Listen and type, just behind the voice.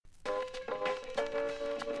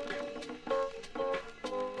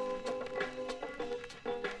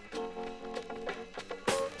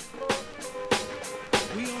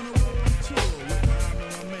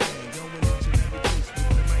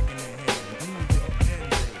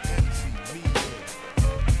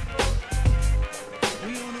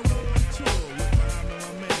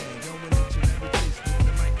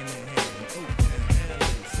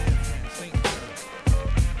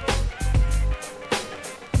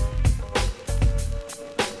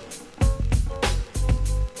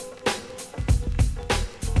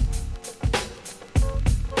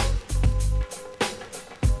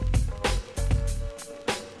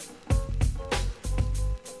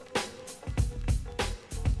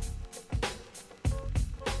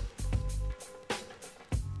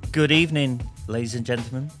Good evening, ladies and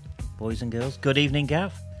gentlemen, boys and girls. Good evening,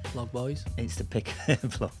 Gav. Vlog boys. It's the pick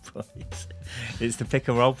Vlog boys. It's the Pick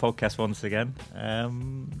and Roll podcast once again.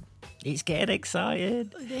 It's getting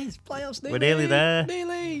excited. It is playoffs. We're nearly there.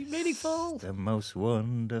 Nearly full. The most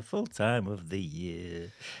wonderful time of the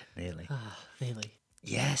year. Nearly. Nearly.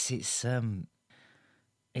 Yes, it's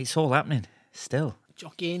all happening still.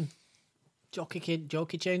 Jockeying.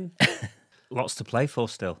 Jockeying. Lots to play for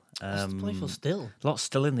still. Lots to play for still. Lots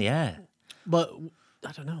still in the air. But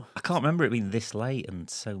I don't know. I can't remember it being this late and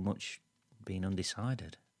so much being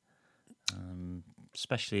undecided.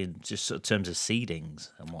 Especially in just sort of terms of seedings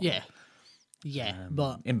and whatnot. Yeah,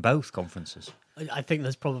 but in both conferences. I think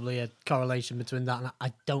there's probably a correlation between that, and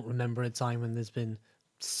I don't remember a time when there's been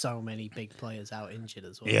so many big players out injured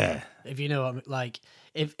as well. Yeah. If you know what I mean, like,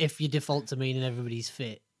 if you default to meaning everybody's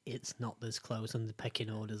fit, it's not this close, and the pecking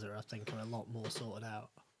orders are a lot more sorted out.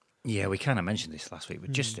 Yeah, we kind of mentioned this last week,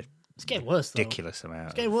 but just it's getting worse, though. ridiculous amount.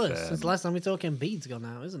 It's getting worse. Since the last time we talked, Embiid's gone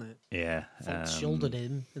out, isn't it? Yeah. Shouldered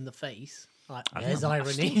him in the face. Like, I've there's not-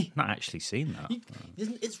 irony. Not actually seen that.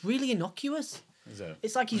 It's really innocuous. Is it?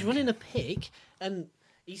 It's like he's running a pick and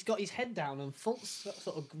he's got his head down and Fultz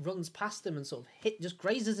sort of runs past him and sort of just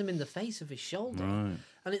grazes him in the face with his shoulder. Right.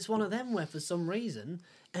 And it's one of them where for some reason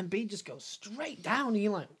Embiid just goes straight down and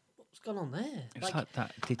you're like, what's going on there? It's like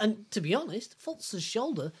that. And to be honest, Fultz's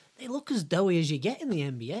shoulder, they look as doughy as you get in the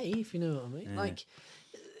NBA, if you know what I mean. Yeah.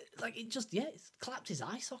 Like it just, it's clapped his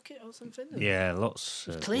eye socket or something. Yeah, lots.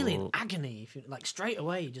 Clearly in agony. If you, like straight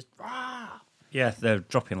away, just Yeah, they're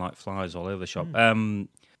dropping like flies all over the shop.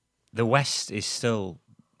 The West is still,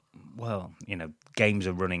 well, games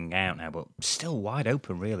are running out now, but still wide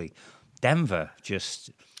open, really. Denver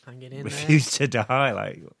just hanging in refused to die.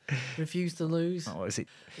 Like, refuse to lose. what is it?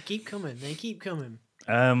 They keep coming.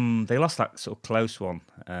 They lost that sort of close one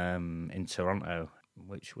in Toronto,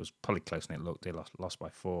 which was probably close than it looked. They lost by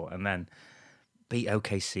 4, and then beat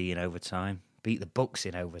OKC in overtime. Beat the Bucks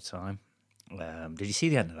in overtime. Did you see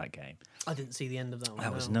the end of that game? I didn't see the end of that one.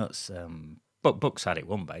 That was nuts. But Bucks had it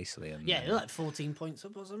won basically. And, yeah, they were like 14 points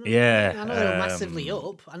up or something. Yeah, I know they were massively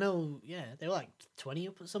up. I know, they were like 20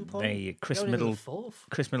 up at some point. Chris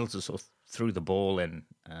Middleton sort of threw the ball in,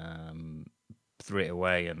 threw it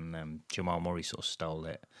away, and Jamal Murray sort of stole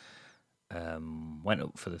it. Went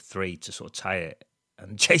up for the 3 to sort of tie it,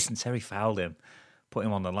 and Jason Terry fouled him, put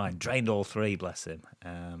him on the line, drained all 3, bless him.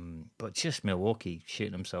 But just Milwaukee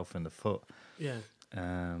shooting himself in the foot. Yeah.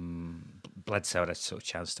 Bledsoe had a sort of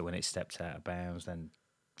chance to win it, stepped out of bounds. Then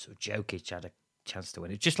sort of Jokic had a chance to win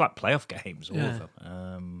it. Just like playoff games, all of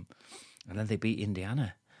them. And then they beat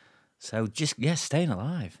Indiana. So just, staying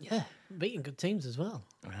alive. Yeah, beating good teams as well.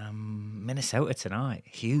 Minnesota tonight,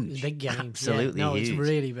 huge. Big game. Absolutely huge. It's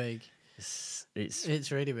really big.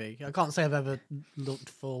 It's really big. I can't say I've ever looked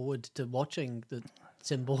forward to watching the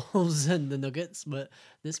Timberwolves and the Nuggets, but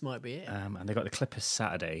this might be it. And they got the Clippers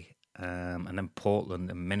Saturday. And then Portland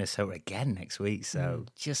and Minnesota again next week. So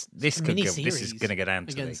this is going to go down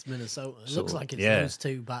to against Minnesota. It sort looks of, like it's those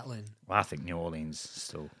two battling. Well, I think New Orleans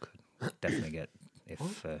still could definitely get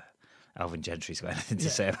if Alvin Gentry's got anything to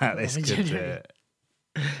say about this.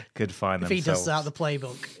 Could find if themselves. He does out the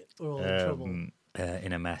playbook, we're all in trouble.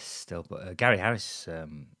 In a mess still. But Gary Harris has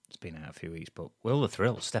been out a few weeks, but Will the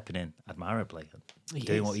Thrill stepping in admirably,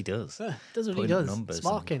 doing what he does. Does what he does.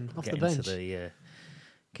 Sparking off the bench.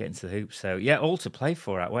 Getting to the hoops. So, all to play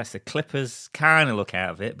for out west. The Clippers kind of look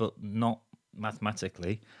out of it, but not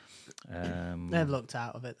mathematically. They've looked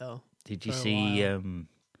out of it, though. Did you see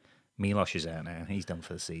Milosh is out now? He's done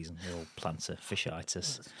for the season. The old plantar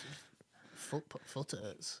fasciitis. Foot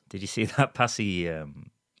hurts. Did you see that pass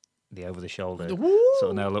the over-the-shoulder?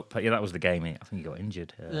 So, no, look, that was the game. I think he got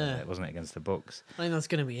injured. Wasn't it, against the Bucks? I think that's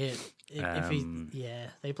going to be it.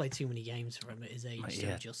 They play too many games for him at his age to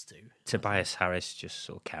adjust to. Tobias Harris just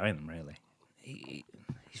sort of carrying them, really.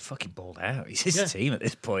 He's fucking balled out. He's his team at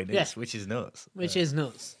this point, which is nuts. Which is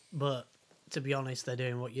nuts. But to be honest, they're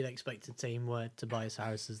doing what you'd expect a team where Tobias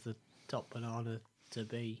Harris is the top banana to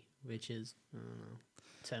be, which is,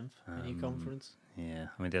 10th in your conference. Yeah,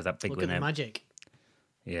 I mean, there's that big Look win. at the Magic.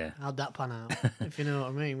 Yeah. How'd that pan out? If you know what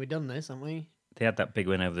I mean. We've done this, haven't we? They had that big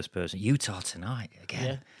win over the Spurs. Utah tonight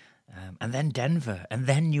again. Yeah. And then Denver. And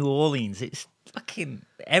then New Orleans. It's fucking...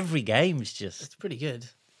 Every game's just... It's pretty good.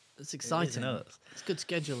 It's exciting. It's good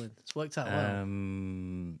scheduling. It's worked out well.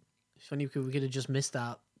 It's funny because we could have just missed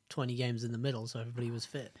out 20 games in the middle so everybody was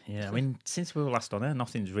fit. Yeah, I mean, since we were last on air,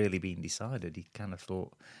 nothing's really been decided. You kind of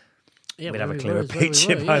thought we'd have a clearer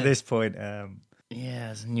picture by this point.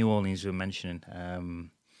 As New Orleans we were mentioning,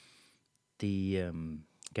 the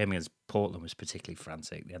game against Portland was particularly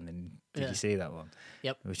frantic. And then did you see that one?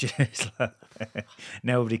 Yep. It was just like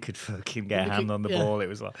nobody could fucking get a hand on the ball. It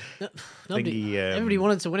was like everybody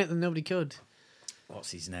wanted to win it, and nobody could.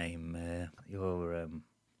 What's his name? Your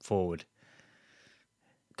forward.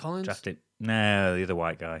 Collins? Drafted. No, the other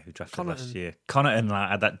white guy who drafted last year. Connaughton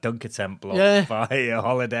had that dunk attempt blocked by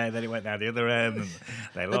Holiday, then he went down the other end, and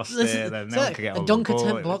they lost it. Then no one could get a on dunk the ball.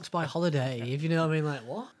 attempt blocked by Holiday, if you know what I mean. Like,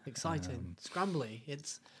 what? Exciting. Scrambly.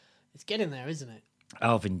 It's getting there, isn't it?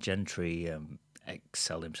 Alvin Gentry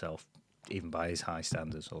excelled himself, even by his high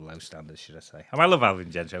standards, or low standards, should I say. I love Alvin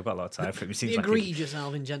Gentry. I've got a lot of time for him. He seems the egregious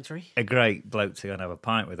Alvin Gentry. A great bloke to go and have a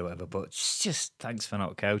pint with or whatever, but just thanks for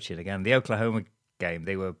not coaching again. The Oklahoma game,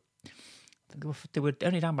 they were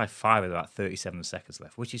only down by 5 with about 37 seconds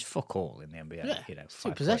left, which is fuck all in the NBA. Yeah,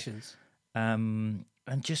 2 possessions. And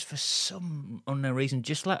just for some unknown reason,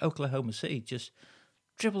 just let Oklahoma City just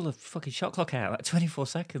dribble the fucking shot clock out like 24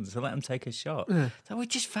 seconds and let them take a shot. Yeah. So we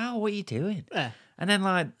just foul. What are you doing? Yeah. And then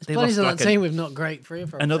they lost on that team with not great free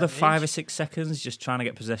for another 5 or 6 seconds just trying to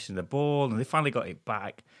get possession of the ball, and they finally got it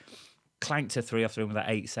back. Clanked a 3 after him with that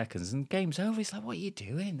 8 seconds, and game's over. It's like, what are you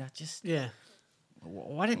doing?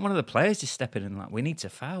 Why didn't one of the players just step in and like, we need to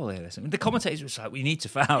foul here? The commentators were like, we need to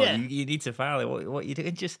foul. Yeah. You need to foul it. What are you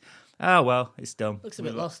doing? Just, oh, well, it's done. Looks a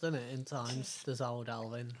bit lost, doesn't it, in times, does old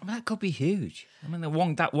Alvin. I mean, that could be huge. I mean,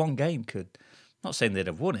 that one game could, not saying they'd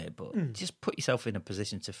have won it, but just put yourself in a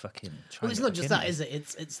position to fucking try. Well, it's not just that, is it?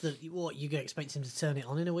 It's the what you expect him to turn it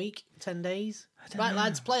on in a week, 10 days. Right,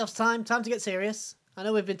 lads, playoffs time to get serious. I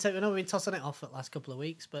know we've been tossing it off for the last couple of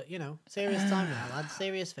weeks, but serious time now, lads.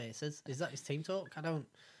 Serious faces. Is that his team talk? I don't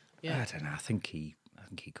know. I think he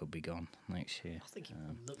could be gone next year. I think he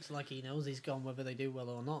looks like he knows he's gone, whether they do well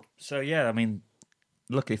or not. So yeah, I mean,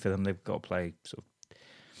 luckily for them, they've got to play sort of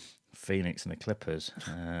Phoenix and the Clippers,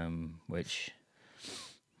 which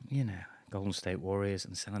Golden State Warriors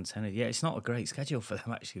and San Antonio. Yeah, it's not a great schedule for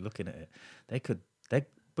them. Actually, looking at it, they'd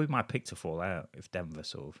be my pick to fall out if Denver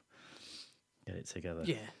sort of get it together.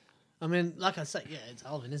 Yeah, I mean, like I said, it's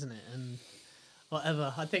Alvin, isn't it? And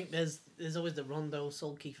whatever. I think there's always the Rondo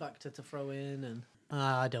sulky factor to throw in, and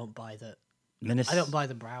I don't buy that. I don't buy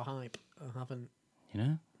the brow hype. I haven't.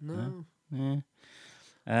 No. Yeah.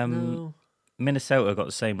 No. Minnesota got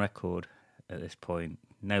the same record at this point.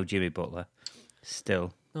 No Jimmy Butler.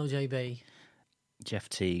 Still. No JB. Jeff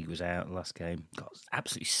Teague was out last game. Got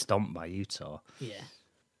absolutely stomped by Utah. Yeah.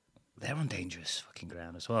 They're on dangerous fucking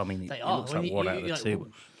ground as well. I mean, it looks like one out of the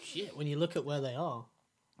two. Shit, when you look at where they are.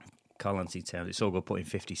 Carlancy Towns, it's all good putting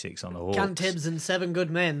 56 on the Hawks. Cam Tibbs and 7 good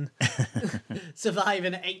men survive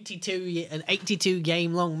an 82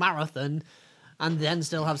 game long marathon and then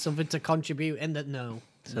still have something to contribute in that.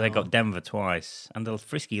 So they got Denver twice and the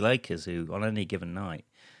frisky Lakers, who on any given night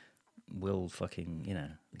will fucking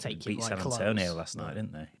beat San Antonio last night,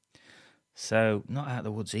 didn't they? So not out of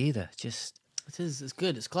the woods either. Just it's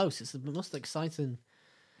good. It's close. It's the most exciting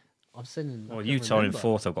I've seen. Well, Utah in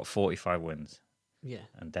 4th. I've got 45 wins. Yeah,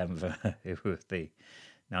 and Denver, who were the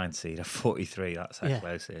 9th seed, are 43. That's how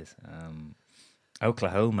close it is.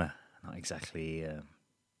 Oklahoma, not exactly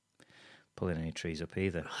pulling any trees up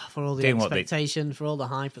either. For all the expectation, for all the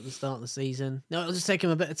hype at the start of the season. No, it'll just take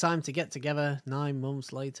them a bit of time to get together. 9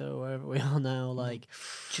 months later, or wherever we are now,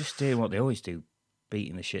 just doing what they always do,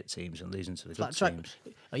 beating the shit teams and losing to the good teams.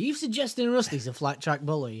 Are you suggesting Rusty's a flat track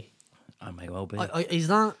bully? I may well be. Is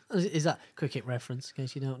that cricket reference? In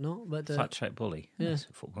case you don't know, but flat track bully. Yes,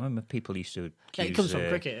 remember people used to. It comes from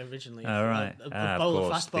cricket originally. Oh right, a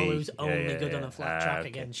bowler, fast bowler who's only good on a flat track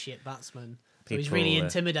against shit batsmen. So he's really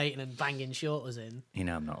intimidating and banging shorters in.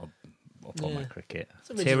 I'm not up on my cricket.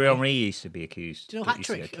 Thierry Henry used to be accused. Do you know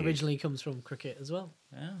hat-trick originally comes from cricket as well?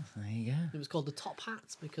 Oh, there you go. It was called the top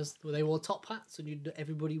hats because they wore top hats and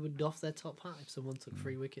everybody would doff their top hat if someone took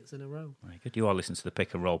 3 wickets in a row. Very good. You are listening to the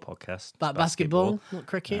Pick and Roll podcast. Basketball, not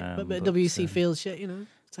cricket, but WC Field shit,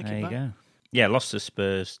 Take there it back. You go. Yeah, lost to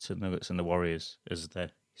Spurs, to Nuggets and the Warriors, as they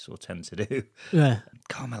sort of tend to do. Yeah.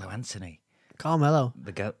 Carmelo Anthony.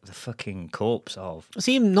 The fucking corpse of. I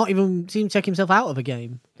see him check himself out of a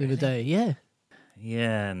game the other day. Yeah.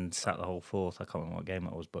 Yeah, and sat the whole 4th. I can't remember what game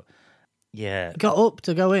it was, but yeah. Got up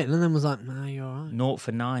to go in and then was like, nah, you're all right.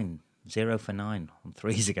 0 for 9 on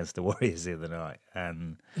threes against the Warriors the other night.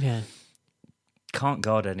 And can't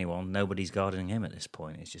guard anyone. Nobody's guarding him at this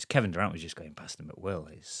point. It's just Kevin Durant was just going past him at will.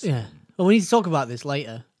 Well, we need to talk about this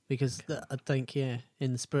later. Because I think, in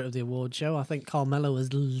the spirit of the award show, I think Carmelo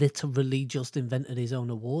has literally just invented his own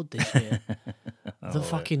award this year. The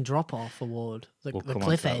fucking drop-off award. The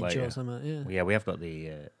Cliff Edge or something, yeah. We have got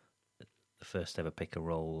the first ever Pick and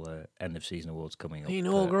Roll end-of-season awards coming up. The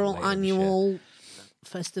inaugural annual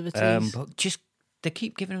festivities. But just they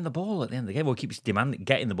keep giving him the ball at the end of the game. Well, keeps demanding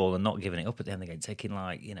getting the ball and not giving it up at the end of the game, taking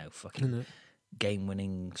fucking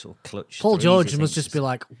game-winning sort of clutch. Paul George must just be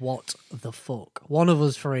like, what the fuck? One of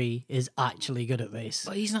us three is actually good at this.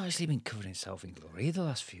 But he's not actually been covered himself in glory the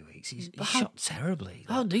last few weeks. He's shot terribly.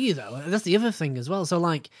 How do you though? That's the other thing as well. So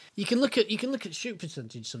like, you can look at shoot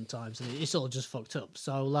percentage sometimes, and it's all just fucked up.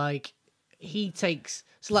 So like,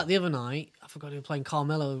 like the other night, I forgot who was playing.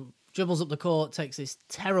 Carmelo dribbles up the court, takes this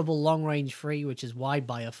terrible long-range free, which is wide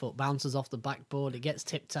by a foot, bounces off the backboard, it gets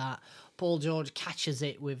tipped at. Paul George catches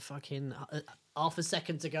it with fucking half a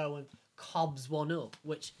second to go and cobs one up,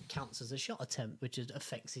 which counts as a shot attempt, which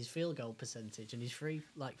affects his field goal percentage and his free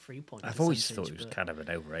point. I've always thought he was kind of an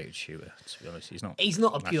overrated shooter, to be honest. He's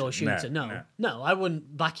not a pure shooter, no. I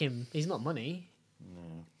wouldn't back him. He's not money.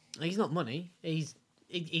 No. He's not money. He's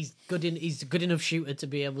good enough shooter to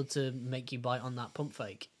be able to make you bite on that pump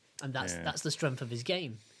fake. And that's the strength of his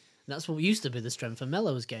game. That's what used to be the strength of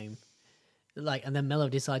Melo's game. And then Melo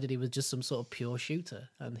decided he was just some sort of pure shooter,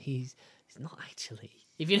 and he's not actually.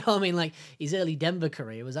 If you know what I mean, like his early Denver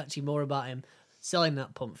career was actually more about him selling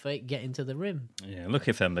that pump fake, getting to the rim. Yeah, look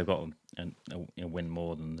at them. They've got a win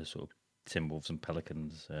more than the sort of Timberwolves and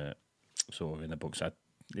Pelicans sort of in the books. It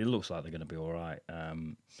looks like they're going to be all right.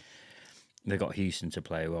 They've got Houston to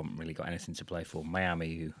play, who haven't really got anything to play for.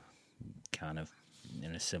 Miami, who kind of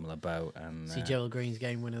in a similar boat. And see Gerald Green's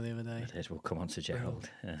game winner the other day. We'll come on to Gerald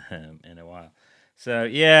in a while. So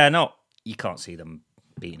yeah, you can't see them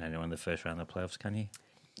beating anyone in the first round of the playoffs, can you?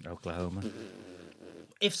 Oklahoma.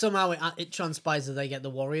 If somehow it transpires that they get the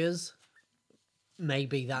Warriors,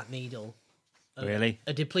 maybe that needle. Really?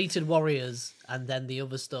 A depleted Warriors, and then the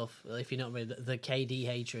other stuff. If you know what I mean, the KD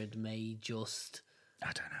hatred may just.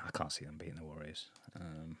 I don't know. I can't see them beating the Warriors.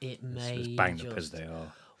 It may as banged up as they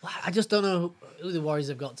are. Well, I just don't know who the Warriors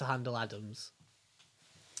have got to handle Adams.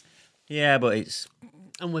 Yeah, but it's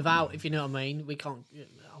and without, if you know what I mean, we can't.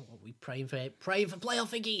 We praying for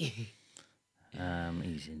playoff Iggy.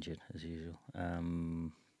 He's injured as usual.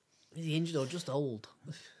 Is he injured or just old?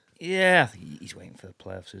 Yeah, I think he's waiting for the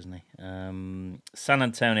playoffs, isn't he? San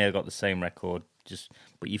Antonio got the same record,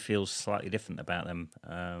 but you feel slightly different about them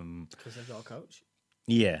because they've got a coach.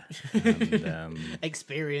 Yeah, and,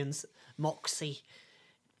 experience, moxie,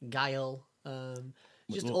 guile,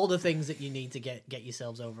 just all the things that you need to get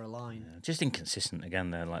yourselves over a line. Yeah, just inconsistent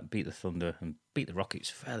again. They're like beat the Thunder and beat the Rockets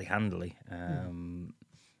fairly handily, and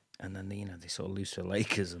then they sort of lose to the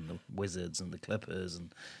Lakers and the Wizards and the Clippers,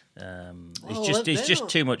 and it's just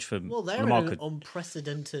too much for. Well, they're in an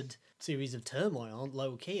unprecedented series of turmoil,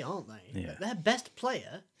 low key, aren't they? Yeah. Their best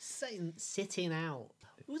player sitting out.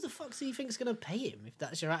 Who the fuck do you think is going to pay him if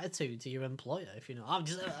that's your attitude to your employer? If you know, I'm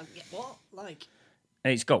just what like.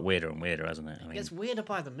 And it's got weirder and weirder, hasn't it? It gets weirder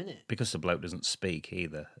by the minute. Because the bloke doesn't speak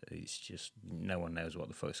either. It's just no one knows what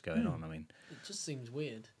the fuck's going on. I mean, it just seems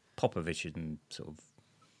weird. Popovich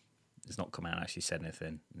has not come out and actually said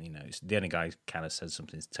anything. It's the only guy who kind of said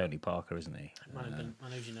something is Tony Parker, isn't he? Manu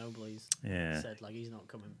Ginobili's said he's not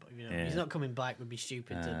coming. He's not coming back. Would be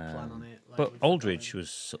stupid to plan on it. But Aldridge was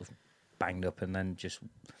sort of banged up and then just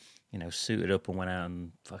suited up and went out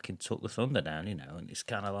and fucking took the Thunder down. And it's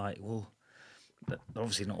kind of like, well, they're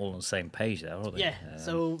obviously not all on the same page there, are they? Yeah.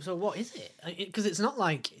 So what is it? Because it's not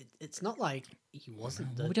like he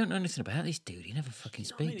wasn't. We don't know anything about this dude. He never fucking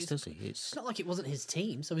speaks, does he? It's not like it wasn't his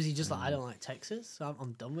team. So is he just like, I don't like Texas, so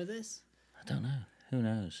I'm done with this? I don't know. Who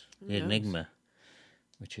knows? The enigma,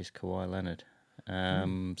 which is Kawhi Leonard.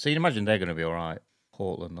 So you'd imagine they're going to be all right.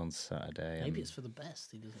 Portland on Saturday. Maybe it's for the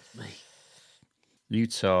best. He doesn't make.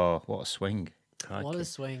 Utah, what a swing! Crikey. What a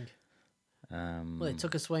swing! Well, they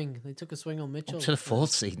took a swing. They took a swing on Mitchell. Up to the 4th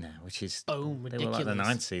seed now, which is boom, ridiculous. They were like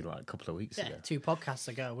the 9th seed like a couple of weeks ago. 2 podcasts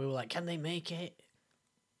ago, we were like, can they make it?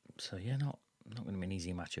 So yeah, not going to be an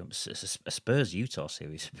easy matchup. It's a Spurs Utah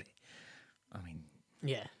series. I mean,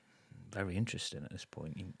 yeah, very interesting at this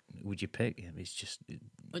point. Would you pick? It's just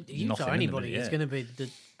Utah. Anybody, it's going to be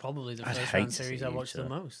probably the first round series I watched the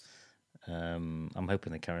most. I'm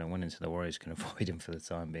hoping they carry on winning so the Warriors can avoid him for the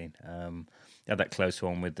time being. They had that close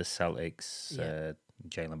one with the Celtics.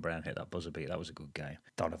 Jaylen Brown hit that buzzer beat. That was a good game.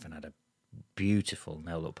 Donovan had a beautiful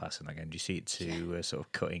no-look pass in that game. Did you see it to sort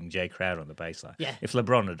of cutting Jay Crowder on the baseline? Yeah. If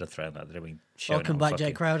LeBron had thrown that, they'd have been showing Welcome back,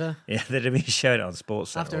 Jay Crowder. Yeah, they'd have been showing it on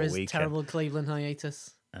Sports after his weekend. terrible Cleveland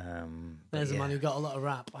hiatus. There's a man who got a lot of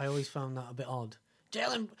rap. I always found that a bit odd.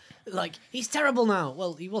 Jalen, like, he's terrible now.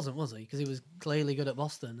 Well, he wasn't, was he? Because he was clearly good at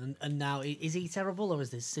Boston. And now, is he terrible or is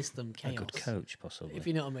this system chaos? A good coach, possibly. If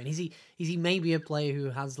you know what I mean. Is he maybe a player who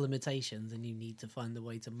has limitations and you need to find a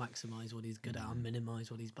way to maximise what he's good at and minimise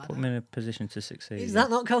what he's bad Put at? him in a position to succeed. Is that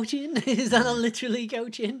not coaching? Is that not literally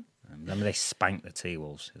coaching? I mean, they spanked the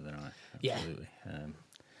T-Wolves the other night. Absolutely.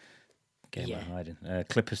 Game Yeah. of hiding.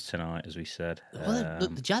 Clippers tonight, as we said. Well,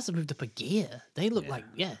 the Jazz have moved up a gear. They look like,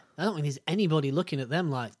 I don't think there's anybody looking at them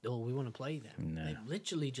like, oh, we want to play them. No. They've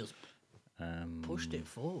literally just pushed it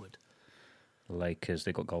forward. Lakers,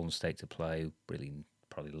 they've got Golden State to play, really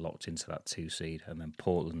probably locked into that 2 seed, and then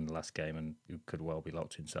Portland the last game, and you could well be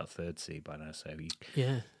locked into that 3rd seed by now. So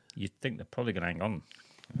you'd think they're probably going to hang on,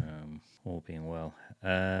 all being well.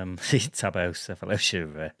 Thabo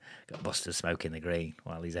Cephalosha got busted smoking the green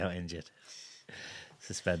while he's out injured.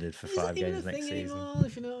 Suspended for 5 games next season. Anymore,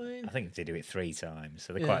 if you know what I mean? I think they do it 3 times,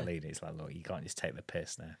 so they're quite lenient. It's like, look, you can't just take the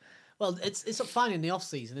piss now. Well, it's fine in the off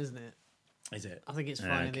season, isn't it? Is it? I think it's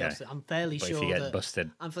fine in the off season. I'm fairly But sure if you get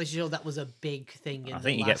busted, I'm fairly sure that was a big thing. In I think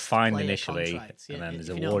the you get last fined player initially, contracts. and then there's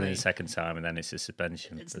a if you know what I warning mean. the second time, and then it's a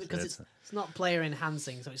suspension. Because it's not player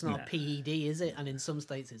enhancing, so it's not a PED, is it? And in some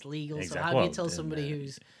states it's legal. Exactly. So how do you Well, tell somebody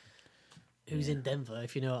who's in Denver,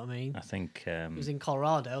 if you know what I mean? I think Who's in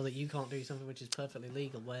Colorado that you can't do something which is perfectly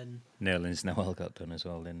legal when... Nerlens Noel got done as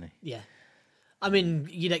well, didn't he? Yeah. I mean,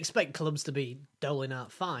 you'd expect clubs to be doling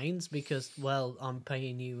out fines because, well, I'm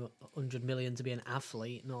paying you $100 million to be an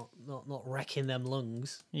athlete, not wrecking them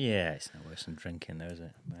lungs. Yeah, it's no worse than drinking, though, is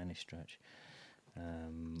it? By any stretch.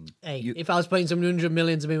 If I was paying someone $100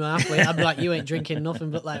 million to be my athlete, I'd be like, you ain't drinking nothing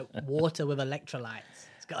but like water with electrolytes.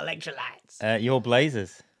 It's got electrolytes. Your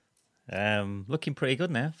Blazers, looking pretty good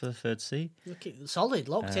now for the 3rd seed. Looking solid,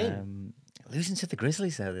 locked in. Losing to the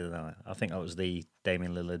Grizzlies the other night. I think that was the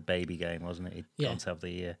Damian Lillard baby game, wasn't it? He'd gone to have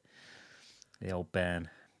the old ban.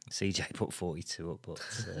 CJ put 42 up, but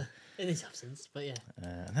in his absence, but yeah.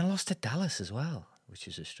 and then lost to Dallas as well, which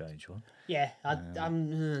is a strange one. Yeah,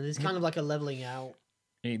 there's kind of like a leveling out.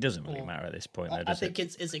 It doesn't really matter at this point, though, I does think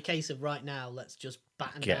it? it's a case of right now. Let's just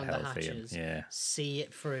batten Get down the healthy hatches, and see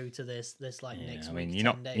it through to this like next I mean, week. you're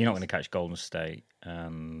not 10 days. you're not going to catch Golden State,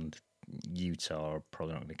 and Utah are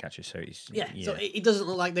probably not going to catch it. So it's So it doesn't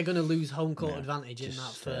look like they're going to lose home court advantage in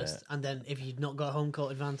that first. And then if you've not got home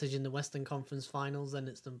court advantage in the Western Conference Finals, then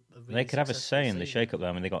it's a really they could have a say in the season. shake-up, though.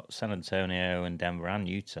 I mean, they got San Antonio and Denver and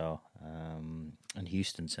Utah and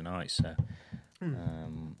Houston tonight. So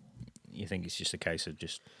you think it's just a case of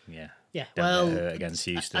just Yeah, Denver well, against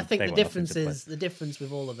Houston. I think They the want nothing difference to play. is the difference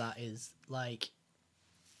with all of that is like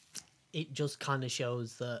it just kind of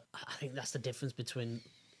shows that I think that's the difference between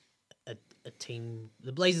a team,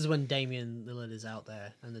 the Blazers when Damian Lillard is out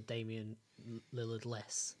there, and the Damian Lillard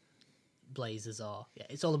less Blazers are. Yeah,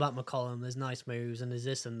 it's all about McCollum. There's nice moves and there's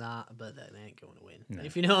this and that, but they ain't going to win. No.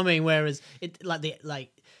 If you know what I mean. Whereas it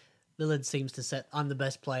Lillard seems to set, I'm the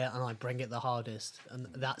best player and I bring it the hardest, and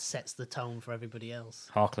that sets the tone for everybody else.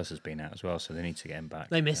 Harkless has been out as well, so they need to get him back.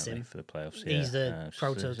 They miss don't him for the playoffs. He's the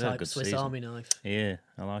so he's had a prototype good Swiss season. Army knife. Yeah,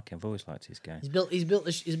 I like him. I've always liked his game. He's built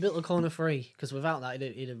a corner three because without that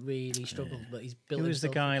he'd have really struggled. But he's built. Who was the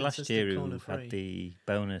himself guy a last consistent year who corner three. had the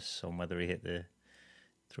bonus on whether he hit the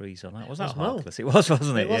threes or not? Was that Mo. Harkless? It was,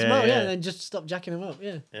 wasn't it? It was Mo, yeah. And then just stop jacking him up,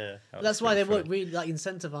 yeah. Yeah, That's why they would really like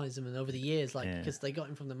incentivize him, and over the years, like Yeah. because they got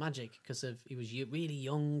him from the Magic because he was really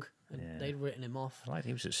young, and they'd written him off. I liked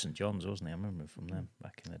he was at St John's, wasn't he? I remember from them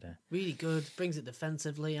back in the day. Really good, brings it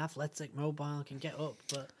defensively, athletic, mobile, can get up,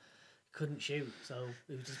 but couldn't shoot. So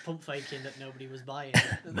he was just pump faking that nobody was buying.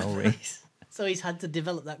 Mo Reese. So he's had to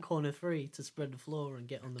develop that corner three to spread the floor and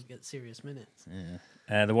get serious minutes.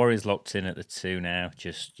 Yeah. The Warriors locked in at the 2 now.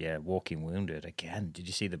 Just walking wounded again. Did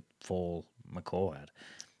you see the fall McCaw had?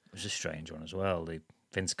 It was a strange one as well.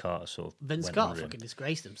 Vince Carter sort of Vince went Carter under him. fucking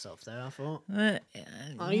disgraced himself there, I thought. Not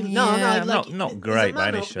great by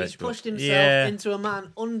any He's stretch. pushed but himself into a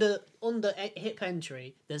man under hip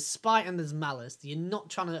entry. There's spite and there's malice. You're not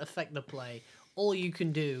trying to affect the play. All you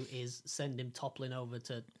can do is send him toppling over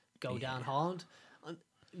to go down hard. And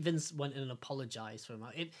Vince went in and apologised for him.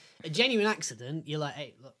 A genuine accident. You're like,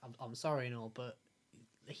 hey, look, I'm sorry and all, but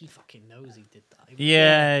he fucking knows he did that.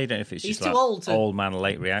 Yeah, you don't know if it's He's just too like old to- old man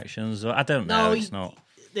late reactions. I don't know. No, It's not.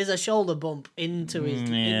 There's a shoulder bump into his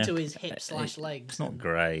Yeah. into his hip / legs. It's not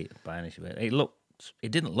great by any stretch.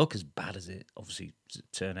 It didn't look as bad as it obviously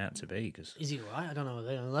turned out to be. Because Is he alright? I don't know.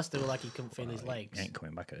 Unless they were like he couldn't feel his legs. he ain't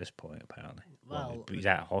coming back at this point apparently. Well, he's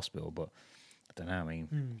out of hospital, but I don't know. I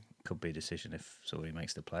mean, could be a decision if somebody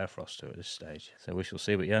makes the playoff roster at this stage. So we shall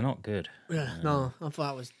see. But not good. Yeah, no, I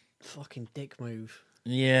thought that was a fucking dick move.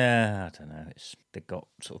 Yeah, I don't know. They've got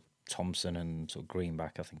sort of Thompson and sort of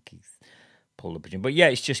Greenback, I think he's pulled up a gym. But yeah,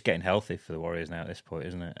 it's just getting healthy for the Warriors now at this point,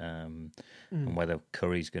 isn't it? And whether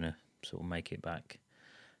Curry's going to sort of make it back.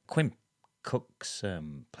 Quinn Cook's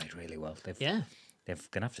played really well. They're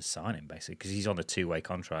going to have to sign him, basically, because he's on a two-way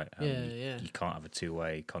contract. You can't have a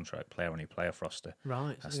two-way contract player on your playoff roster.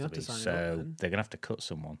 Right. So they're going to have to cut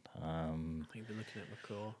someone. I think we're looking at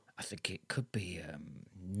McCaw. I think it could be.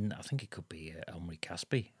 Omri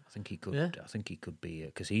Caspi. I think he could. Yeah. I think he could be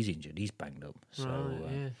because he's injured. He's banged up. So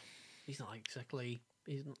Right, he's not exactly.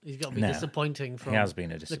 He's got to be disappointing from. He has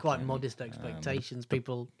been a the quite modest expectations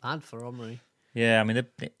people had for Omri. Yeah, I mean,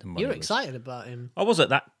 the money you were excited about him. I was at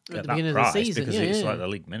that beginning price of the season because it's like the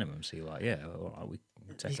league minimum. So you're like, all right, we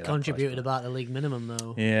can take He's it contributed about the league minimum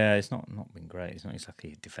though. Yeah, it's not been great. It's not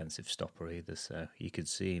exactly a defensive stopper either. So you could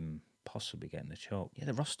see him possibly getting the chop. Yeah,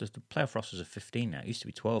 the playoff rosters are 15 now. It used to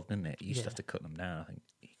be 12, didn't it? You used to have to cut them down. I think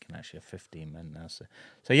you can actually have 15 men now. So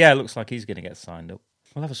yeah, it looks like he's going to get signed up.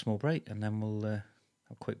 We'll have a small break and then we'll have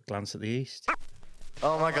a quick glance at the East.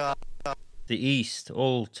 Oh my God. The East,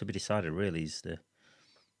 all to be decided really, is the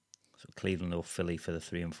Cleveland or Philly for the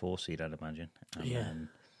 3 and 4 seed, I'd imagine. And then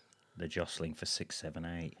the jostling for 6, 7,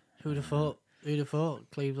 8. Who'd have thought? Who'd have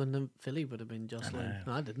thought Cleveland and Philly would have been jostling?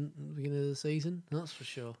 I didn't at the beginning of the season. That's for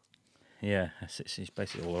sure. Yeah, it's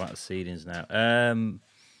basically all about the seedings now.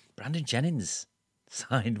 Brandon Jennings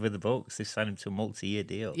signed with the Bucks. They've signed him to a multi-year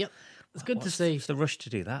deal. Yep, it's good to see. What's the rush to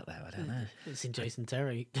do that, though? I don't know. It's in Jason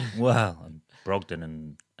Terry. Well, and Brogdon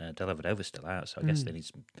and Dellavedova still out, so I guess they need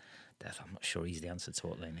some depth. I'm not sure he's the answer to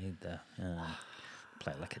what they need there.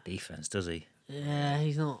 Play like a defence, does he? Yeah,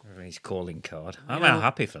 he's not. His calling card. I'm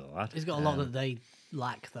happy for the lad. He's got a lot that they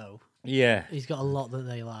lack, though. Yeah. He's got a lot that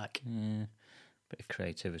they lack. Bit of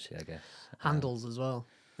creativity, I guess. Handles as well.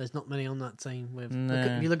 There's not many on that team.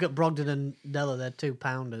 If you look at Brogdon and Della, they're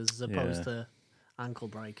 2-pounders as opposed to ankle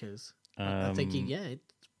breakers. I think it's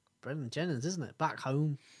Brendan Jennings, isn't it? Back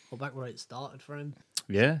home or back where it started for him.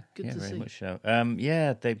 Yeah, Good to very see. much so.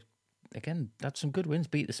 They again had some good wins.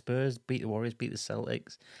 Beat the Spurs, beat the Warriors, beat the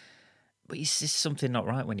Celtics. But it's just something not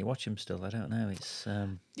right when you watch them still. I don't know.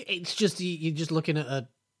 It's just you're just looking at a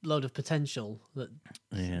load of potential that's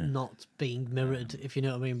not being mirrored, if you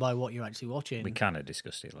know what I mean, by what you're actually watching. We kind of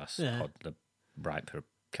discussed it last pod. The right for a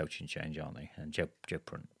coaching change, aren't they? And Joe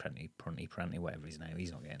Prunty, whatever his name,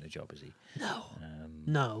 he's not getting the job, is he?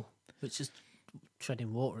 No. It's just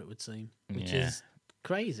treading water, it would seem, which is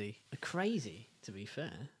crazy. Crazy, to be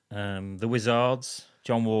fair. The Wizards,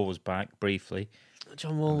 John Wall was back briefly.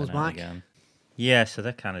 John Wall was back. Again. Yeah, so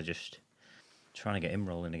they're kind of just trying to get him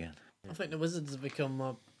rolling again. I think the Wizards have become,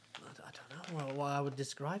 I don't know what I would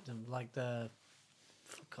describe them, like the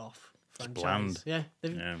fuck off franchise. Bland. Yeah,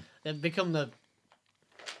 they've become the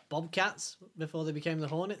Bobcats before they became the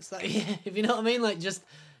Hornets that year, if you know what I mean. Like, just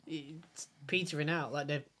it's petering out. Like,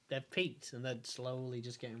 they've peaked and they're slowly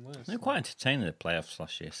just getting worse. They were quite entertaining the playoffs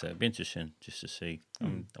last year, so it'd be interesting just to see.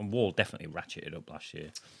 And Wall definitely ratcheted up last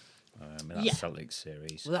year in that Celtics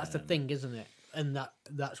series. Well, that's the thing, isn't it? And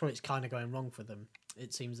that's where it's kind of going wrong for them.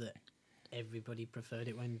 It seems that everybody preferred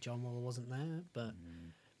it when John Wall wasn't there, but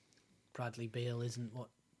Bradley Beal isn't what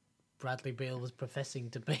Bradley Beal was professing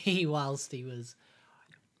to be whilst he was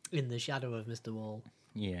in the shadow of Mr. Wall.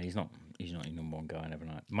 Yeah, he's not your number one guy every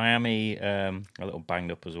night. Miami, a little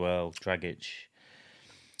banged up as well. Dragic,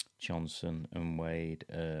 Johnson and Wade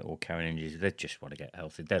all carrying injuries. They just want to get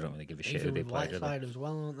healthy. They don't really give a shit who they play. Whiteside as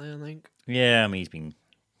well, aren't they, I think? Yeah, I mean, he's been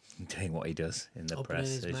doing what he does in the Opening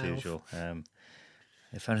press as mouth. usual.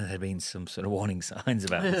 If only there'd been some sort of warning signs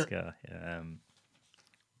about this guy.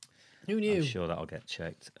 Who knew? I'm sure that'll get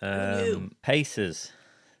checked. knew? Pacers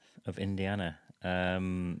of Indiana.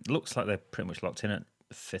 Looks like they're pretty much locked in at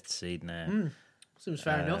the 5th seed now. Seems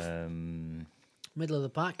fair enough. Middle of the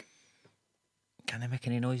pack. Can they make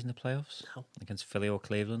any noise in the playoffs? No. Against Philly or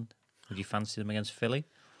Cleveland? Would you fancy them against Philly?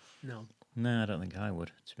 No. No, I don't think I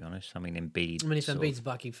would, to be honest. I mean, Embiid... I mean, if Embiid's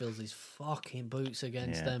back, he fills his fucking boots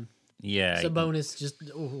against them. Yeah. Sabonis just...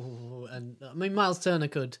 and I mean, Miles Turner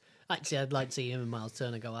could... Actually, I'd like to see him and Miles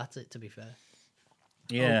Turner go at it, to be fair.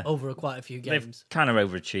 Yeah. Over quite a few games. They've kind of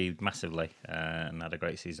overachieved massively and had a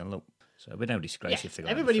great season. Look, so it'd be no disgrace if they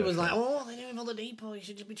got everybody was like, "Oh, they're doing all the depot. You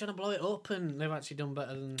should just be trying to blow it up," and they've actually done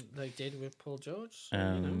better than they did with Paul George.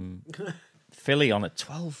 So, Philly on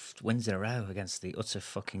 12 wins in a row against the utter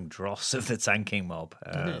fucking dross of the tanking mob.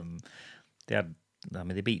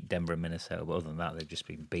 They beat Denver and Minnesota, but other than that, they've just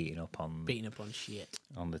been beating up on shit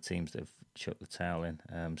on the teams that have chucked the towel in.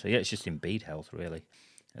 So yeah, it's just Embiid health really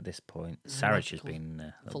at this point. Sarich has been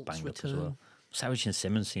a little banged up as well. Savage and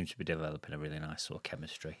Simmons seem to be developing a really nice sort of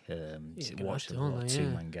chemistry. Watched a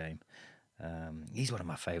two-man game. He's one of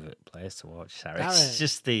my favourite players to watch, Sarah. Garrett. It's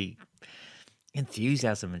just the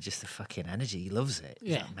enthusiasm and just the fucking energy. He loves it.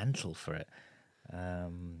 He's Yeah. like mental for it.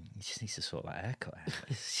 He just needs to sort that haircut out.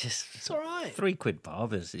 It's just It's all right. £3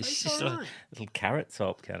 barbers. It's just all like right. a little carrot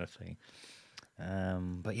top kind of thing.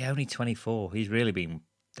 But yeah, only 24. He's really been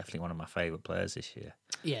definitely one of my favourite players this year.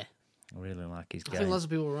 Yeah. I really like his I game. think lots of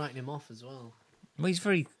people were writing him off as well. Well, he's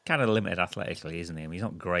very kind of limited athletically, isn't he? I mean, he's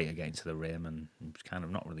not great at getting to the rim and he's kind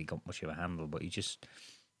of not really got much of a handle, but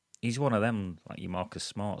he's one of them, like your Marcus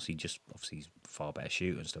Smarts. He's far better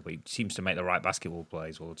shooter and stuff, but he seems to make the right basketball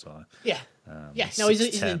plays all the time. Yeah. No, he's an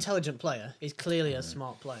 6'10". intelligent player. He's clearly a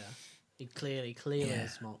smart player. He's clearly a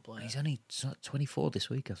smart player. He's only 24 this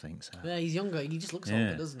week, I think. So. Yeah, he's younger. He just looks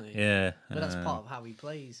older, doesn't he? Yeah. But that's part of how he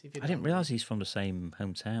plays. I didn't realise he's from the same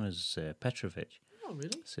hometown as Petrovic. Oh,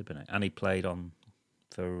 really? Siboney. And he played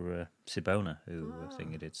for Sibona, who I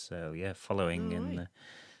think he did. So, yeah, following in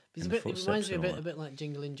the It footsteps reminds me and all a bit like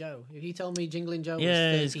Jingling Joe. If you told me Jingling Joe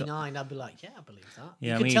Yeah, was he's 39, I'd be like, yeah, I believe that.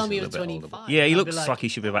 Yeah, you could tell me he he's was a little bit older, 25. but- Yeah, he I'd be looks like he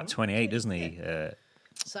should be about 28, doesn't he?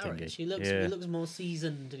 Sarich. He looks more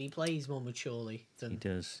seasoned and he plays more maturely. He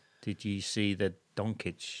does. Did you see that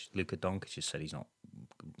Luka Doncic has said he's not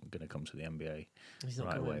going to come to the NBA He's not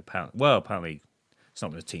right coming. away? Apparently it's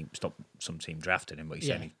not going to stop some team drafting him, but he's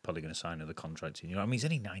saying he's probably going to sign another contract. You know, I mean, he's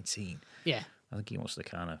only 19. Yeah. I think he wants to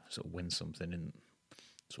kind of sort of win something in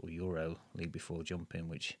sort of Euro League before jumping,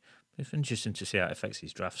 which it's interesting to see how it affects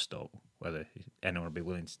his draft stock, whether anyone would be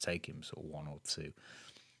willing to take him sort of 1 or 2.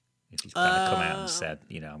 If he's kind of come out and said,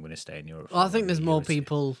 you know, I'm going to stay in Europe. Well, I think there's more realistic.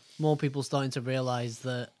 people starting to realise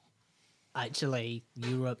that actually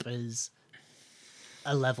Europe is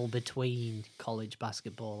a level between college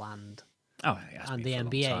basketball and the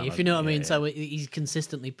NBA, if you know what I mean. So he's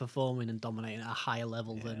consistently performing and dominating at a higher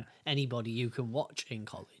level than anybody you can watch in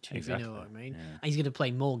college, if you know what I mean. And he's going to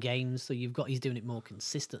play more games, so he's doing it more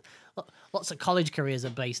consistent. Lots of college careers are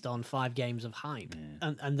based on 5 games of hype,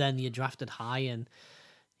 and then you're drafted high, and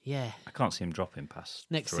I can't see him dropping past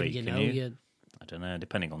next 3. thing you Can know, you? I don't know.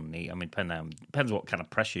 Depending on the, I mean, depends what kind of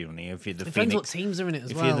pressure you're under. If you're the depends Phoenix, what teams are in it as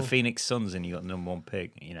if well. you're the Phoenix Suns and you got the number 1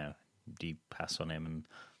 pick, you know, do you pass on him? And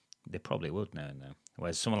they probably would now.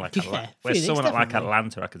 Whereas someone like Phoenix, like definitely.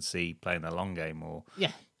 Atlanta, I could see playing the long game or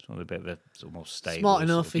someone a bit of a sort of more stable. Smart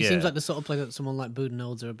enough. Sort of, He seems like the sort of player that someone like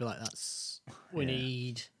Budenholzer would be like, we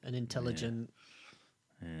need an intelligent,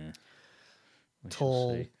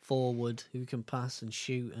 tall forward who can pass and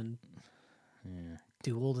shoot and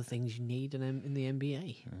do all the things you need in the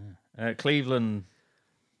NBA. Cleveland,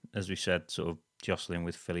 as we said, sort of jostling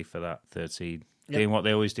with Philly for that 3rd seed. Doing what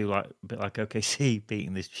they always do, like a bit like OKC,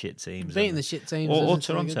 beating the shit teams. Beating the shit teams. Or and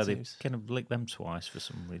Toronto, they they kind of licked them twice for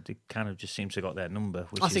some reason. They kind of just seem to have got their number,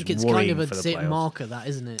 which I think is it's kind worrying of for a the playoffs. marker, that,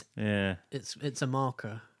 isn't it? Yeah. It's a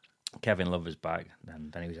marker. Kevin Love is back,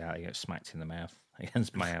 and then he was out. He got smacked in the mouth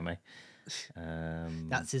against Miami.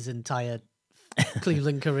 That's his entire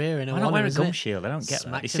Cleveland career in a Why not wear a isn't gum it? shield? I don't get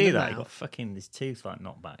Smacked that. You in see the that? He mouth. got fucking his tooth like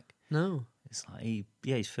knocked back. No. It's like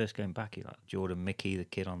his first game back. He like Jordan Mickey, the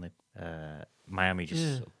kid on the Miami,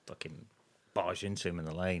 just sort of fucking barged into him in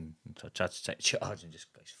the lane and tried to take charge and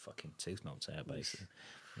just got his fucking tooth knocked out. Basically,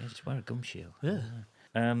 just wear a gum shield. Yeah.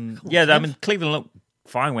 I Kev. mean Cleveland look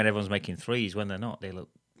fine when everyone's making threes. When they're not, they look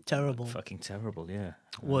Terrible. fucking terrible. Yeah,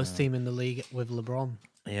 Worst team in the league with LeBron.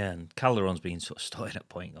 yeah. And Calderon's been sort of starting at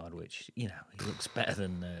point guard, which he looks better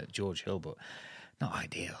than George Hill, but not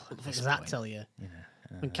ideal. What the fuck does that tell you?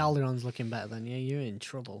 When Calderon's looking better than you, you're in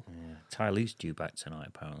trouble. Yeah. Ty Lue's due back tonight,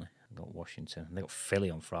 apparently. They got Washington. They got Philly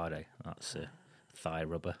on Friday. That's a thigh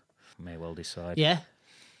rubber. May well decide. Yeah.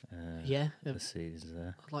 The seeds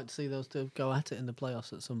there. I'd like to see those two go at it in the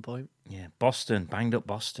playoffs at some point. Yeah, Boston. Banged up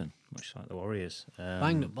Boston. Much like the Warriors.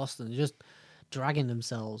 Banged up Boston. Just dragging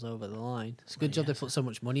themselves over the line. It's a good job they put so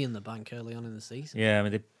much money in the bank early on in the season. Yeah, I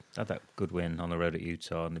mean, they had that good win on the road at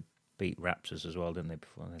Utah, and they beat Raptors as well, didn't they,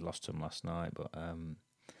 before they lost to them last night. But,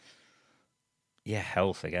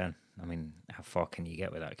 health again. I mean, how far can you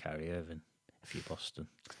get without Kyrie Irving if you're Boston?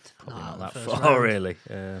 Probably not that far, round. really.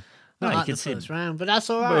 Not you like can the see first round, but that's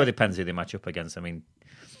all right. Well, it depends who they match up against. I mean,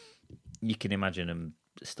 you can imagine them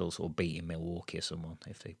still sort of beating Milwaukee or someone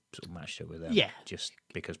if they sort of matched up with them. Yeah. Just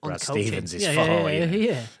because On Brad coaching. Stevens is Yeah, far.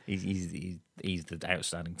 yeah. He's the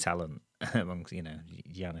outstanding talent amongst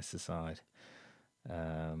Giannis aside.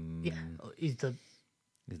 He's the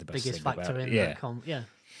He's the best biggest thing about factor it. in that.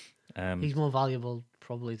 Yeah. He's more valuable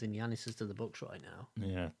probably than Giannis is to the Bucks right now.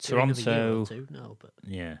 Yeah. Do we have a year Toronto. or two? No, but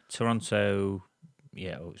Yeah. Toronto.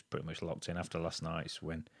 Yeah, it was pretty much locked in after last night's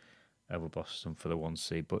win over Boston for the 1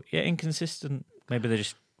 seed. But yeah, inconsistent. Maybe they're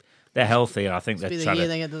just they're healthy. And I think Be they're the trying year to.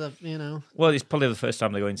 they get to the, you know. Well, it's probably the first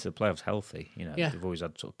time they go into the playoffs healthy. You know, Yeah. they've always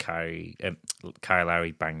had sort of Kyle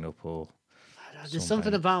Lowry banged up or. There's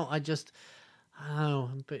something about I don't know,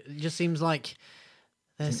 but it just seems like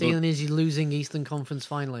their ceiling is losing Eastern Conference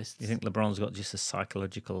finalists. You think LeBron's got just a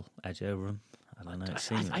psychological edge over him? I don't know.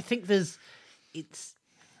 I think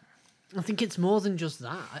I think it's more than just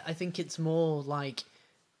that. I think it's more like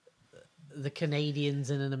the Canadians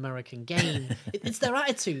in an American game. It's their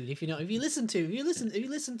attitude. If you listen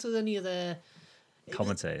to any of their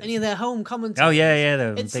commentators, any of their home commentators. Oh yeah,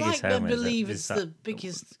 the it's biggest like they home, believe it's the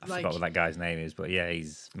biggest. I forgot what that guy's name is, but yeah,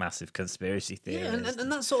 he's massive conspiracy theorist. Yeah,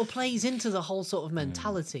 and that sort of plays into the whole sort of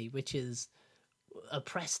mentality, which is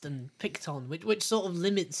oppressed and picked on, which sort of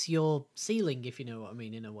limits your ceiling, if you know what I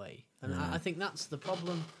mean, in a way. And I think that's the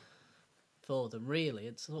problem for them, really.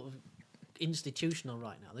 It's sort of institutional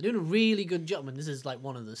right now. They're doing a really good job, and this is like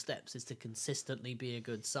one of the steps, is to consistently be a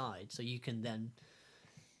good side, so you can then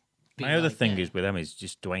be My other thing is with them is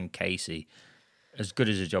just Dwayne Casey. As good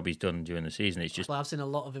as a job he's done during the season, it's just... Well, I've seen a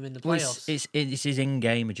lot of him in the playoffs. It's his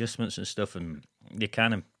in-game adjustments and stuff, and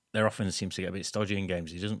their offense seems to get a bit stodgy in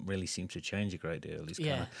games. He doesn't really seem to change a great deal. He's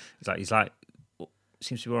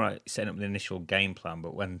seems to be all right setting up the initial game plan,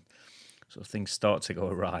 but when sort of things start to go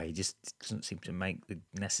awry, he just doesn't seem to make the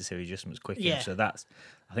necessary adjustments quickly. Yeah. So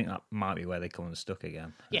I think that might be where they come unstuck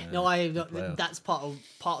again. Yeah, that's part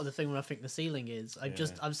of the thing where I think the ceiling is.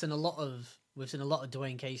 We've seen a lot of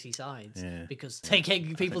Dwayne Casey sides because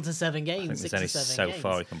taking people to 7 games, I think 6 there's only to 7 so games.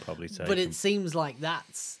 far he can probably take. But it seems like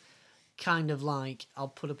that's kind of like, I'll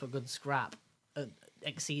put up a good scrap,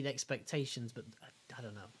 exceed expectations, but I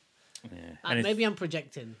don't know. Yeah. Maybe I'm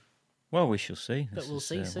projecting. Well, we shall see. But we'll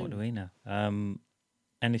see soon. What do we know?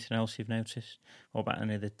 Anything else you've noticed? What about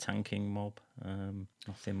any of the tanking mob?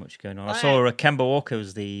 Nothing much going on. I saw Kemba Walker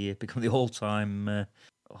was become the all-time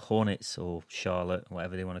Hornets or Charlotte,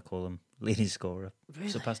 whatever they want to call them, leading scorer. Really?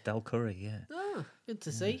 Surpassed Del Curry, yeah. Oh, good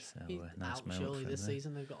to see. So, He's nice out moment surely for this him there.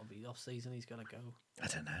 season. They've got to be off season. He's got to go. I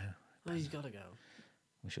don't know. Oh, he's got to go.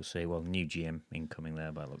 We shall see. Well, new GM incoming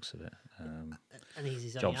there by the looks of it. And he's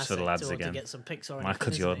his Jobs for the lads again. To get some picks or Michael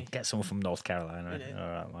anything, Jordan. isn't he? Get someone from North Carolina. You know. All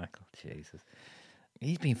right, Michael. Jesus.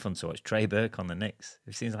 He's been fun to watch. Trey Burke on the Knicks.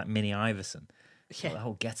 He seems like Mini Iverson. Yeah. The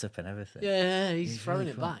whole get-up and everything. Yeah, he's throwing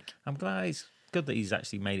really it fun. back. I'm glad it's good that he's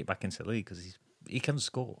actually made it back into the league because he can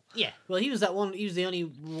score. Yeah, well, he was that one. He was the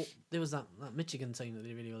only. There was that Michigan team that they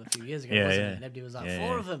did really well a few years ago, Yeah, wasn't yeah. it? And everybody was like, Yeah,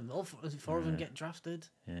 four yeah. of them. All four of them get drafted.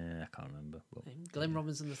 Yeah, I can't remember. But, Glenn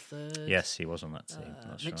Robinson the third. yes, he was on that team.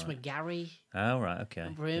 That's Mitch right. McGarry. Oh, right, okay.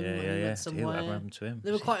 Remember him Yeah, when yeah, he yeah. went So somewhere? what happened to him?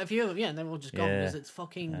 There were quite a few of them, yeah, and they were all just gone Yeah. because it's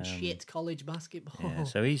fucking shit college basketball. Yeah,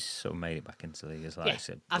 so he's sort of made it back into the league as like I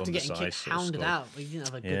said, after getting undersized kicked, sort of hounded scorer. out, but he didn't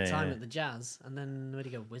have a good Yeah, time yeah. at the Jazz, and then where'd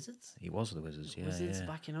he go? Wizards. He was the Wizards, yeah. Wizards yeah.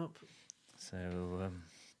 backing up. So,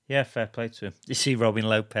 yeah, fair play to him. You see Robin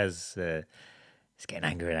Lopez, he's getting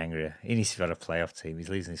angrier and angrier. He needs to be on a playoff team. He's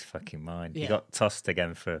losing his fucking mind. Yeah. He got tossed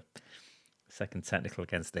again for second technical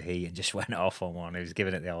against the Heat and just went off on one. He was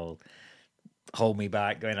giving it the old hold me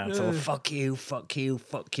back, going out to fuck you, fuck you,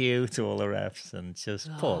 fuck you to all the refs. And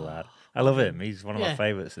just, poor lad. I love him. He's one of my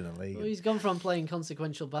favourites in the league. Well, he's gone from playing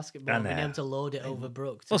consequential basketball and being able to load it over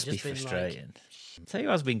Brook to Must just be been frustrating. like, Tell you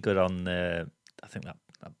who has been good on, I think that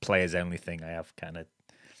players only thing I have kind of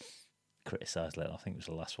criticised a little. I think it was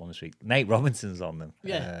the last one this week. Nate Robinson's on them.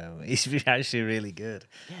 Yeah. He's actually really good.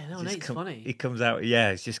 yeah, no, Just Nate's funny. He comes out, he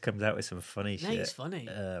just comes out with some funny shit. Nate's funny.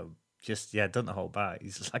 Doesn't hold back.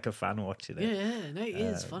 He's just like a fan watching it. Yeah, Nate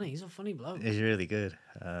is funny. He's a funny bloke. He's really good.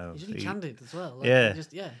 He's really candid as well. Like, Yeah.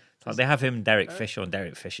 Just, They have him and Derek Fisher, and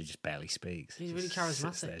Derek Fisher just barely speaks. He's really Just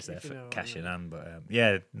charismatic, sits there if you for know what I cash in mean. hand.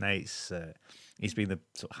 But Nate's he's been the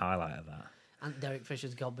sort of highlight of that. And Derek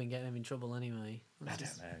Fisher's gob been getting him in trouble anyway. I don't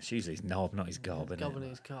know. It's usually his knob, not his gob. Isn't Gobbing it?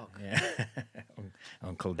 his cock. Yeah.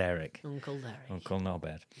 Uncle Derek. Uncle Derek. Uncle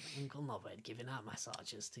Knobhead. Uncle Knobhead giving out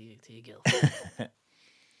massages to your girlfriend.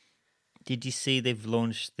 Did you see they've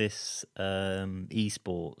launched this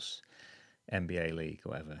esports NBA league,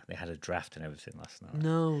 or whatever? They had a draft and everything last night.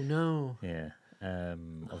 No. Yeah.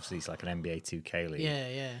 Obviously, it's like an NBA 2K league.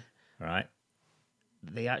 Yeah. Right?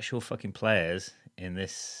 The actual fucking players in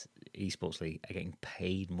this esports league are getting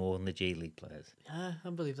paid more than the G League players. Yeah, I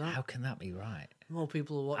believe that. How can that be right? More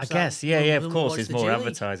people will watch I that guess, than of will course, watch there's the more G League.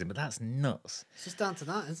 advertising, but that's nuts. It's just down to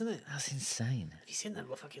that, isn't it? That's insane. Have you seen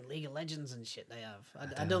that fucking League of Legends and shit they have?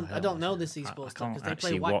 I don't don't know watch this it. esports I stuff can't because they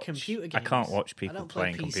actually play whack watch. computer I games. can't watch I people don't play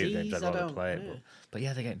playing computer games. PCs, I'd rather play it. yeah. But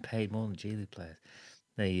yeah, they're getting paid more than G League players.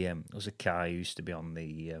 There was a guy who used to be on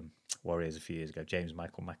the Warriors a few years ago, James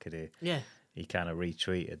Michael McAdoo. Yeah. he kind of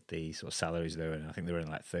retweeted the sort of salaries they were in. I think they were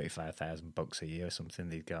in like $35,000 a year or something,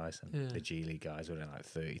 these guys. And the G League guys were in like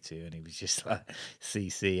 32. And he was just like,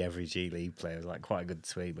 CC every G League player. It was like quite a good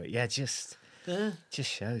tweet. But yeah, just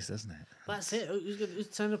shows, doesn't it? That's it. Who's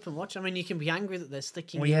turn up and watch? I mean, you can be angry that they're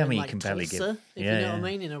sticking. Well, yeah, in, you can barely Tulsa, give. If you know what I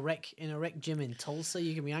mean, in a rec gym in Tulsa,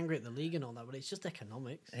 you can be angry at the league and all that, but it's just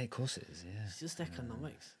economics. Yeah, of course it is. Yeah, it's just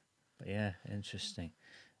economics. But yeah, interesting.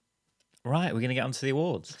 Right, we're going to get onto the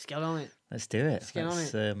awards. Let's get on it. Let's do it. Let's get on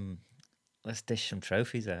it. Let's dish some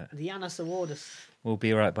trophies out. The Yanis Awardus. We'll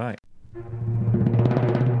be right back.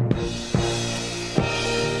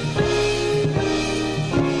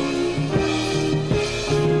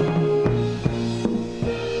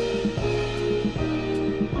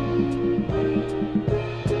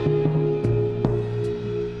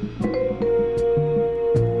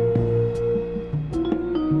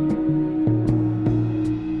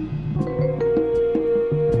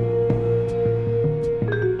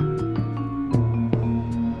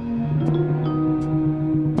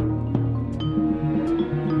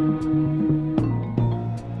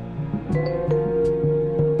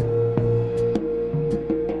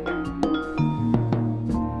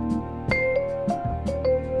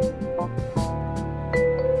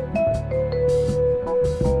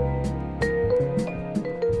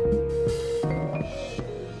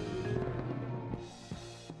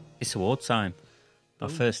 It's award time. Our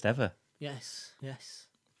first ever. Yes.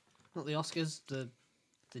 Not the Oscars, the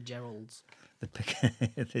Geralds. The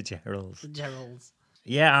Geralds. The Geralds.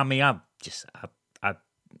 Yeah, I mean, I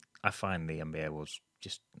find the NBA awards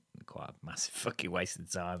just quite a massive fucking waste of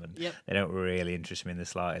time, and they don't really interest me in the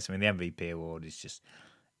slightest. I mean, the MVP award is just,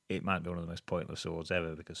 it might be one of the most pointless awards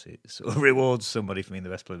ever because it sort of rewards somebody for being the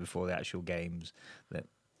best player before the actual games that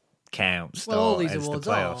count. All these awards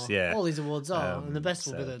the playoffs, are. All these awards are, and the best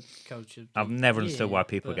will be the coach. I've never understood why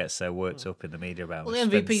people get so worked up in the media about. Well,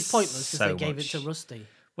 the MVP's pointless because they gave it to Rusty.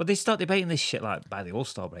 Well, they start debating this shit like by the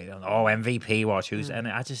All-Star break. Oh, MVP watch who's, and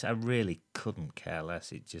I really couldn't care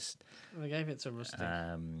less. It just they gave it to Rusty.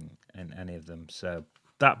 And any of them. So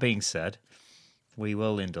that being said, we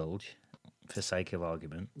will indulge for sake of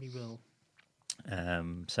argument. We will.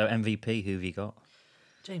 So MVP, who have you got?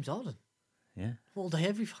 James Harden. Yeah. All day,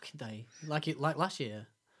 every fucking day. Like last year.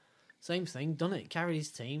 Same thing, done it. Carried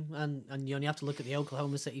his team, and you only have to look at the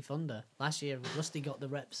Oklahoma City Thunder. Last year, Rusty got the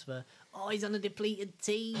reps for, he's on a depleted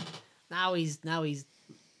team. Now he's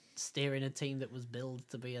steering a team that was built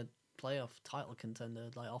to be a playoff title contender,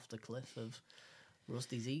 like off the cliff of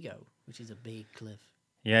Rusty's ego, which is a big cliff.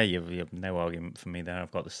 Yeah, you have no argument for me there.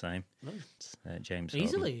 I've got the same. No. James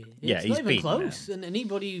easily. Harden. It's not even close. And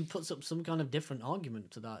anybody who puts up some kind of different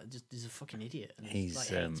argument to that just is a fucking idiot. And he's like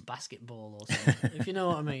hates basketball or something. If you know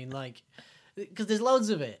what I mean, like, because there's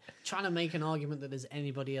loads of it. Trying to make an argument that there's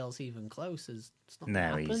anybody else even close is it's not.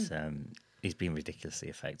 No, he's been ridiculously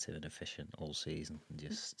effective and efficient all season.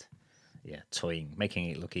 Just. Yeah, toying,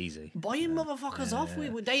 making it look easy. Buying motherfuckers off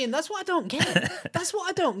with day in. That's what I don't get. That's what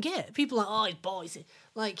I don't get. People are like, he's boys.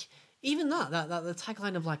 Like, even that the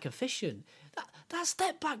tagline of like efficient. That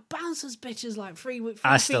step back bouncers bitches like 3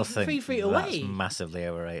 feet away. That's massively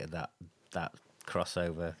overrated. That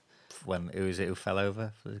crossover when who fell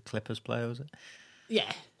over for the Clippers player, was it?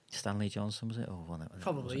 Yeah. Stanley Johnson, was it? Or one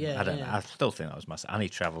probably, yeah. I don't know. I still think that was massive. And he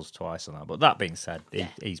travels twice on that. But that being said,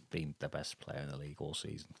 he's been the best player in the league all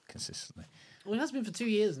season, consistently. Well, he has been for 2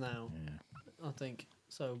 years now, I think.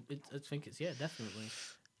 So I think it's, definitely.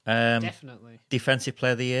 Definitely. Defensive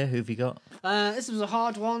player of the year, who have you got? This was a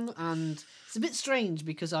hard one, and it's a bit strange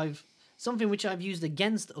because something which I've used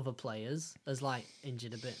against other players as like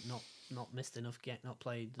injured a bit, not missed enough, not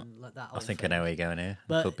played, and like that. I think I know where you're going here.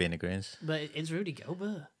 Could be in agreement. But it's Rudy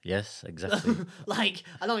Gobert. Yes, exactly. Like,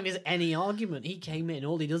 I don't think there's any argument. He came in,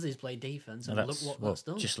 all he does is play defense, and look what that's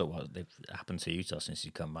done. Just look what happened to Utah since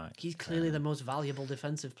he's come back. He's clearly the most valuable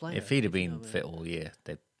defensive player. If he'd have been fit all year,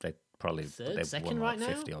 they probably second won like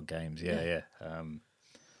right 50 odd games. Yeah.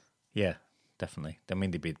 Yeah, definitely. I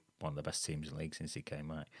mean, they'd be one of the best teams in the league since he came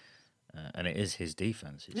back. And it is his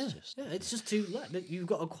defense. It's just too. You've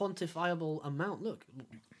got a quantifiable amount. Look,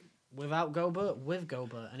 without Gobert, with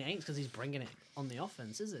Gobert, and it ain't because he's bringing it on the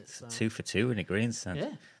offense, is it? So. 2 for 2 in agreement. Yeah.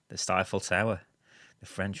 The Stifle Tower, the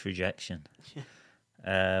French rejection.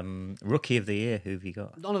 Yeah. Rookie of the year. Who have you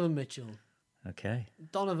got? Donovan Mitchell. Okay.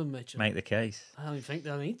 Donovan Mitchell. Make the case. I don't think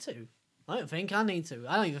I need to. I don't think I need to.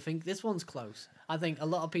 I don't even think this one's close. I think a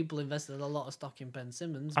lot of people invested a lot of stock in Ben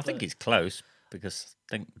Simmons. I think it's close. Because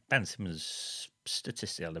I think Ben Simmons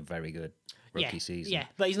statistically had a very good rookie season. Yeah,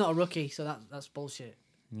 but he's not a rookie, so that's bullshit.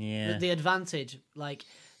 Yeah. The advantage, like,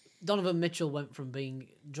 Donovan Mitchell went from being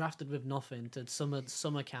drafted with nothing to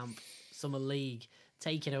summer camp Summer League,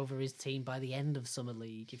 taking over his team by the end of Summer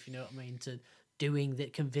League, if you know what I mean, to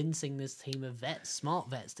convincing this team of vets, smart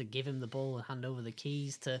vets, to give him the ball and hand over the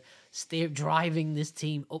keys, to driving this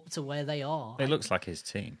team up to where they are. It looks like his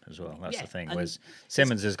team as well. That's the thing. and Whereas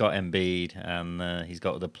Simmons has got Embiid and he's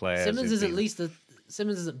got other players. Simmons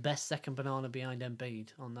is at best second banana behind Embiid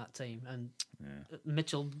on that team, and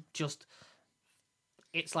Mitchell just.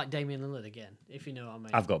 It's like Damian Lillard again, if you know what I mean.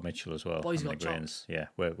 I've got Mitchell as well. Boy's got chops. Yeah,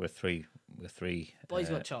 we're three. Boy's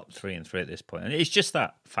got chops. 3-3 at this point, and it's just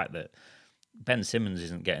that fact that Ben Simmons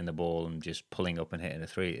isn't getting the ball and just pulling up and hitting a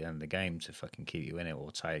three at the end of the game to fucking keep you in it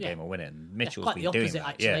or tie a game or win it. And Mitchell's quite been the opposite, doing that.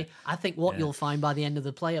 actually. Yeah. I think what you'll find by the end of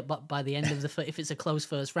the play, but by the end of if it's a close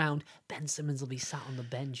first round, Ben Simmons will be sat on the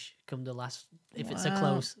bench come the last. If it's a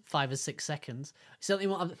close 5 or 6 seconds, certainly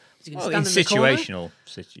want. Is he going to stand in the corner?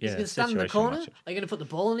 He's going to stand in the corner. Are you going to put the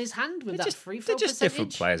ball in his hand with that free throw? They're just percentage?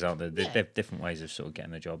 different players, aren't they? They're different ways of sort of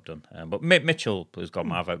getting the job done. But Mitchell has got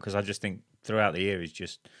my vote because I just think throughout the year he's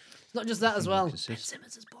just. It's not just that as well. Ben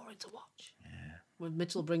Simmons is boring to watch. Yeah. When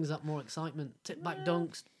Mitchell brings up more excitement, tip back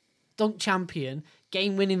dunks, dunk champion,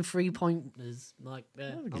 game winning 3-pointers. Like,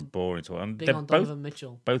 he's boring to watch. Big on Donovan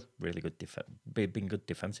Mitchell. Both really good, been good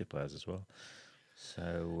defensive players as well.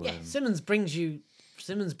 So Simmons brings you.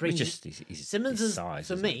 Simmons his size,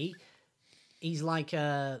 for me. He's like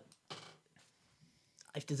if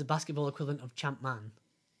there's a basketball equivalent of champ man.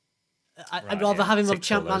 I'd rather have him of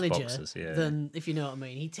champ manager than, if you know what I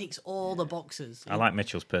mean. He ticks all the boxes. I like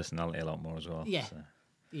Mitchell's personality a lot more as well. Yeah, so.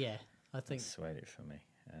 Yeah, I think swayed it for me.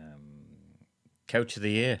 Coach of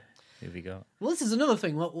the year, who have you got? Well, this is another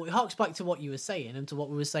thing. What harks back to what you were saying and to what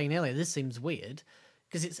we were saying earlier. This seems weird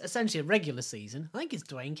because it's essentially a regular season. I think it's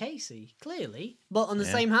Dwayne Casey, clearly. But on the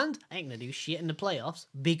same hand, I ain't gonna do shit in the playoffs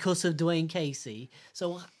because of Dwayne Casey.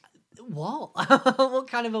 So. What? What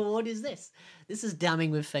kind of award is this? This is damning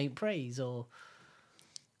with faint praise, or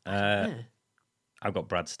I've got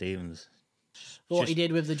Brad Stevens. For what he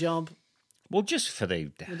did with the job. Well, just for the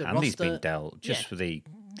hand he's been dealt, just for the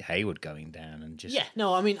Hayward going down, and just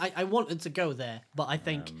I mean, I wanted to go there, but I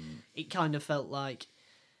think it kind of felt like,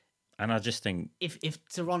 and I just think if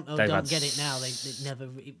Toronto don't get it now, they never.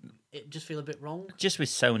 It just feel a bit wrong. Just with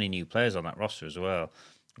so many new players on that roster as well,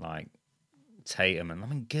 like. Tatum and I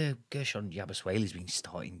mean Gershon Yabuswale's been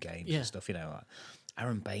starting games and stuff, you know. Like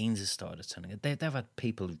Aaron Baines has started a ton. They've had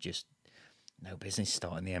people who've just no business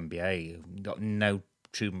starting the NBA, who've got no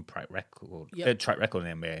true track record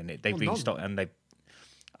in the NBA, and they've been starting. And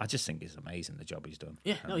I just think it's amazing the job he's done.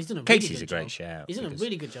 Yeah, no, he's done a Casey's really good a great job. shout. He's done a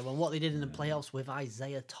really good job on what they did in the playoffs with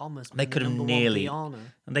Isaiah Thomas. They could have nearly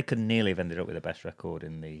have ended up with the best record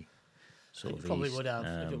in the sort of probably East. would have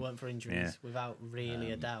if it weren't for injuries, without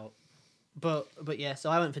really a doubt. But yeah, so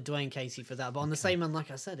I went for Dwayne Casey for that. But on the same hand,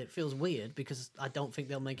 like I said, it feels weird because I don't think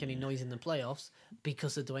they'll make any noise in the playoffs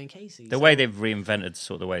because of Dwayne Casey. The way they've reinvented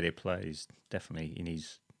sort of the way they play is definitely he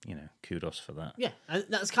needs, kudos for that. Yeah, and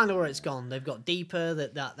that's kind of where it's gone. They've got deeper.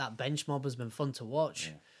 That bench mob has been fun to watch.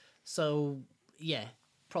 Yeah. So yeah,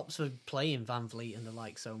 props for playing Van Vliet and the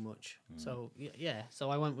like so much. So yeah,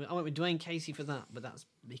 so I went with Dwayne Casey for that. But that's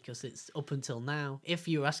because it's up until now. If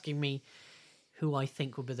you're asking me who I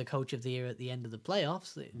think will be the coach of the year at the end of the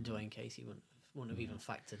playoffs, Dwayne Casey wouldn't have even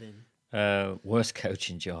factored in. Worst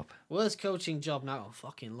coaching job. Worst coaching job now. A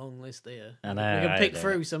fucking long list here. I know. We can pick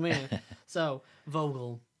through some here. So,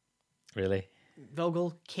 Vogel. Really?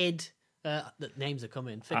 Vogel, Kidd. The names are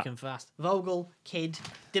coming thick and fast. Vogel, Kidd,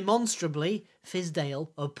 demonstrably, Fizdale,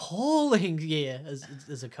 appalling year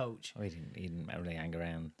as a coach. Oh, he didn't really hang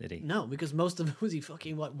around, did he? No, because most of it was he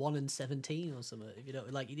fucking 1-17 or something. If you know,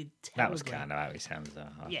 like he did terribly. That was kind of how his hands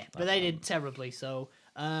are. Yeah, but they did terribly. So,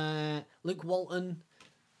 Luke Walton.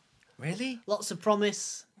 Really? Lots of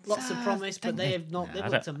promise, but they have not. They've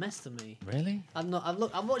looked a mess to me. Really?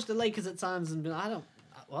 I've watched the Lakers at times and been,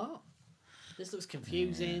 what? This looks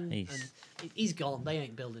confusing. And he's gone. They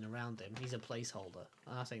ain't building around him. He's a placeholder.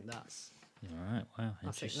 And I think that's... All right, wow,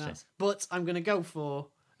 interesting. But I'm going to go for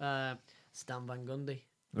Stan Van Gundy.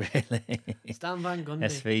 Really? Stan Van Gundy.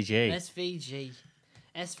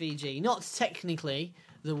 SVG. Not technically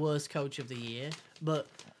the worst coach of the year, but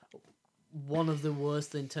one of the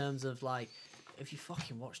worst in terms of, like, if you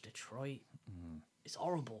fucking watch Detroit, it's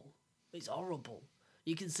horrible. It's horrible.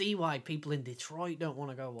 You can see why people in Detroit don't want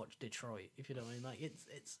to go watch Detroit. If you know what I mean, like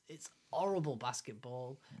it's horrible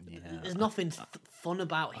basketball. Yeah, there's nothing fun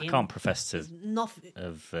about him. I can't profess to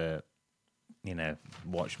have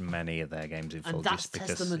watched many of their games in full. And that's just because,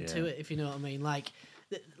 testament to it. If you know what I mean, like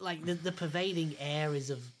the pervading air is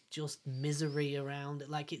of just misery around it.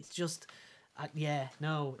 Like it's just, See,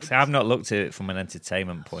 I've not looked at it from an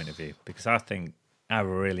entertainment point of view because I think I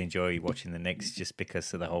really enjoy watching the Knicks just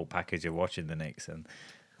because of the whole package of watching the Knicks and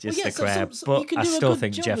just Well, yeah, the crowd. you But can I do a still good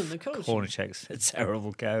think job Jeff in the coaching. Hornacek's a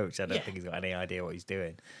terrible coach. I don't Yeah. think he's got any idea what he's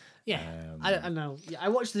doing. Yeah, I know. Yeah, I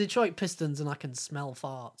watch the Detroit Pistons and I can smell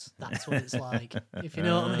farts. That's what it's like. If you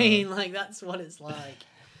know what I mean, like that's what it's like.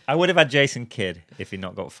 I would have had Jason Kidd if he'd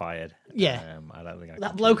not got fired. Yeah. I don't think I That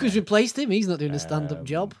can bloke keep who's him. replaced him, he's not doing a stand-up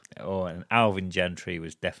job. And Alvin Gentry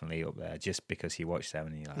was definitely up there just because you watch them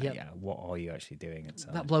and you're like, Yep. yeah, what are you actually doing at times?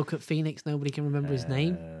 That bloke at Phoenix, nobody can remember his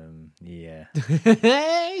name. Yeah.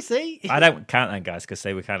 Hey, see? I don't count them guys because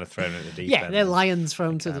they were kind of thrown at the deep Yeah, end. they're lions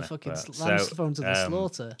thrown to the Kinda, fucking but- lambs so, thrown to the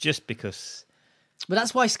slaughter. Just because But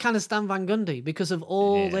that's why it's kind of Stan Van Gundy, because of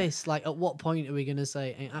all Yeah. this. Like, at what point are we going to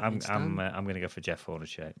say, ain't happening, I'm Stan? going to go for Jeff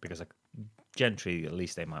Hornacek because Gentry, at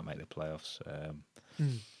least they might make the playoffs.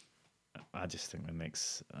 I just think the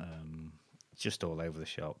Knicks just all over the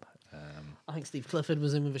shop. I think Steve Clifford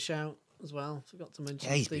was in with a shout as well. Forgot to mention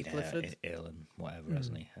Yeah, he's Steve been Clifford. ill and whatever,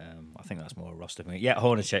 hasn't he? I think that's more a roster thing. Yeah,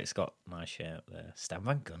 Hornacek's got a nice shout there. Stan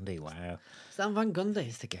Van Gundy, wow. Stan Van Gundy.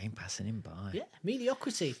 Is the game passing him by? Yeah,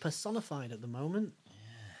 mediocrity personified at the moment.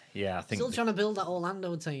 Yeah, I think... Still trying to build that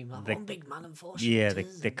Orlando team. That one big man and four Yeah,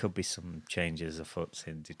 shooters. there could be some changes afoot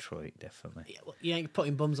in Detroit, definitely. Yeah, well, you ain't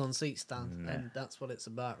putting bums on seats, Stan, and that's what it's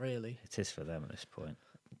about, really. It is for them at this point.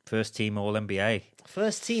 First team All-NBA.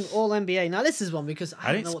 First team All NBA. Now this is one because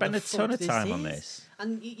I, didn't don't know spend what a the ton fuck of time on is. this.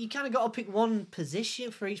 And you kind of got to pick one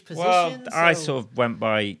position for each position. Well, I so sort of went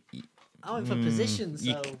by... I went for positions.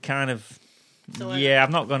 You So kind of... So yeah, I've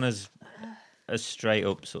not gone as straight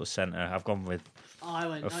up sort of centre. I've gone with... I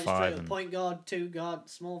went five straight up and- point guard, two guard,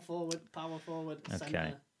 small forward, power forward, Okay,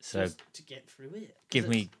 centre. so just to get through it.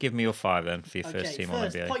 'Cause give me your five then for your okay, first team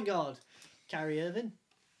first, All-NBA. point guard, Kyrie Irving.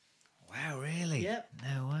 Wow, really? Yep.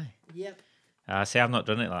 No way. Yep. See, I've not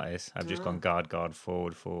done it like this. I've just gone guard,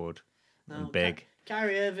 forward, No, and big.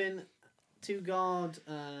 Kyrie Irving, two guard,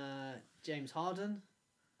 James Harden,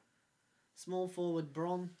 small forward,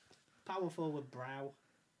 Bron, power forward, Brow,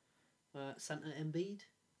 centre, Embiid.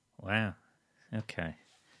 Wow. Okay.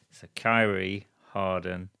 So Kyrie,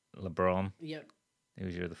 Harden, LeBron. Yep.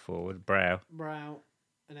 Who's your other forward? Brow. Brow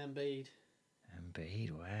and Embiid.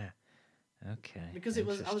 Embiid. Wow. Okay. Because I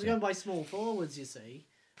was Interesting. going by small forwards, you see.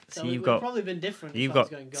 So So it you've would got- probably been different. You've if I was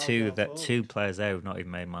got going guard, two players there who've not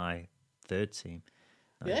even made my third team.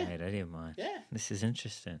 Not Yeah. made any of mine. Yeah. This is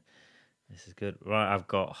interesting. This is good. Right, I've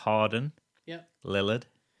got Harden, Yep. Lillard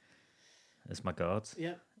as my guards.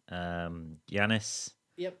 Yep. Giannis,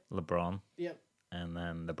 Yep. LeBron, Yep. and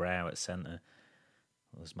then the Brow at centre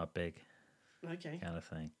was my big Okay. kind of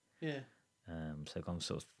thing. Yeah. So I've gone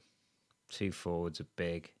sort of two forwards, a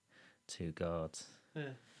big, two guards.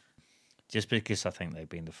 Yeah. Just because I think they've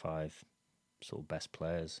been the five sort of best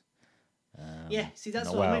players. Yeah. See, that's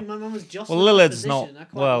not what I well. mean. My mum was jostling. Well, for Lillard's not. position. I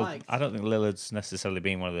quite Well, liked. I don't think Lillard's necessarily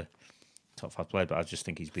been one of the top five players, but I just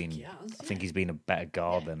think he's been. he has, I think he's been a better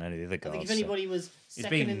guard than any of the other I guards. think if so anybody was he's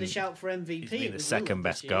second in been- the shout for MVP, he's been it the was second Lillard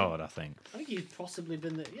best this year. guard, I think. I think he's possibly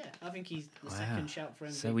been the I think he's the Wow. second shout for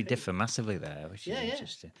MVP. So we differ massively there, which Yeah, is yeah.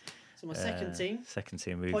 interesting. So my second team, Second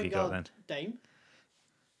team, who have point you got guard then? Dame.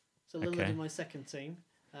 So Lillard Okay. in my second team.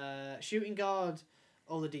 Shooting guard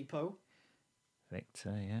Oladipo.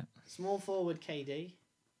 Victor, yeah, Small forward KD.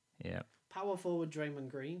 yeah, Power forward Draymond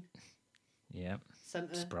Green. yeah.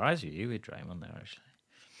 Centre Surprised you with Draymond there actually.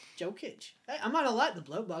 Jokic. Hey, I might not like the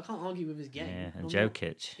bloke, but I can't argue with his game. Yeah, and I'm not-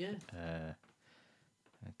 Jokic. Yeah.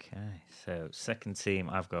 Okay, so second team,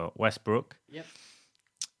 I've got Westbrook,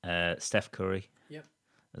 Yep. Steph Curry Yep.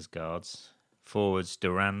 as guards, forwards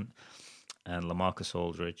Durant and LaMarcus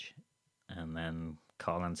Aldridge, and then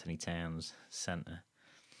Karl Anthony Towns centre.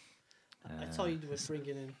 I told you were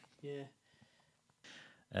bringing in. Yeah.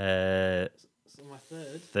 So my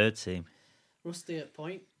Third team, Rusty at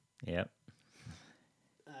point. yep,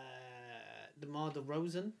 DeMar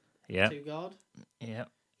DeRozan. yep, Two guard. yep,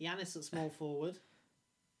 Giannis at small forward.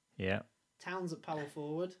 yep. Towns at power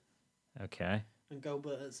forward. Okay. And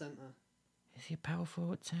Gobert at centre. Is he a power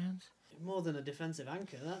forward, Towns? More than a defensive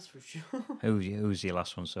anchor, that's for sure. Who's your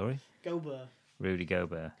last one? Sorry, Gobert. Rudy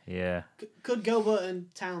Gobert. Yeah, Could Gobert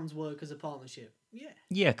and Towns work as a partnership? Yeah.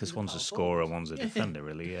 yeah, because He's a one's a power scorer, forward. one's a Yeah. defender,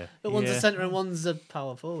 really. Yeah, But one's yeah. a centre and one's a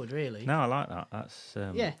power forward, really. No, I like that. That's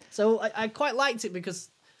Yeah. So I quite liked it because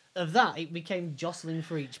of that. It became jostling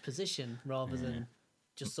for each position rather than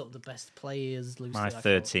just sort of the best players loosely. my I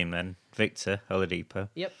third thought. team then. Victor Oladipo,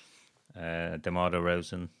 Yep. DeMar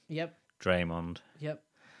DeRozan, Yep. Draymond. Yep.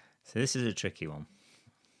 So this is a tricky one.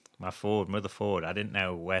 My other forward, I didn't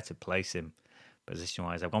know where to place him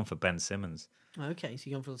position-wise. I've gone for Ben Simmons. Okay, so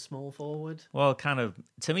you're going for the small forward. Well, kind of,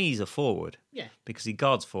 to me, he's a forward Yeah. because he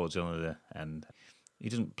guards forwards on the other end. He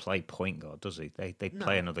doesn't play point guard, does he? They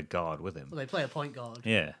play another guard with him. Well, they play a point guard.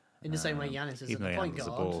 Yeah. In the same way Giannis is even a though he point handles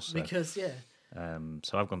guard. the ball, so. Because,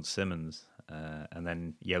 So I've gone Simmons and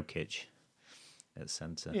then Jokic at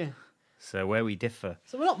centre. Yeah. So where we differ,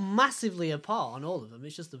 So we're not massively apart on all of them.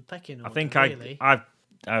 It's just the pecking order, I think really.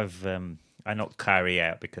 I knocked Kyrie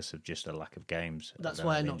out because of just a lack of games. That's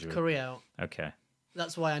why I knocked Curry out. Okay.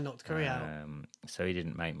 That's why I knocked Curry out. So he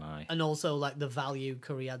didn't make my. And also, like, the value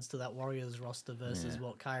Curry adds to that Warriors roster versus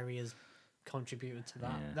what Kyrie has contributed to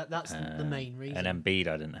that. Yeah. That's the main reason. And Embiid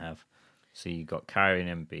I didn't have. So you got Kyrie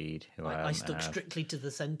and Embiid, who I stuck strictly to the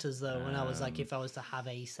centres, though, and I was like, if I was to have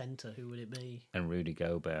a centre, who would it be? And Rudy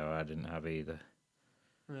Gobert I didn't have either.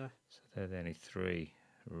 Yeah. So they're the only three,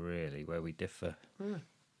 really, where we differ. Yeah.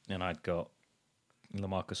 And I'd got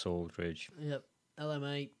LaMarcus Aldridge Yep.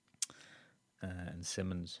 LMA. and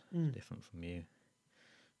Simmons, different from you.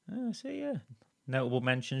 So, yeah. Notable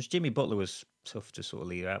mentions. Jimmy Butler was tough to sort of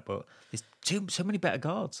leave out, but there's so many better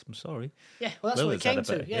guards. I'm sorry. Yeah, well, that's what it Lillard's came had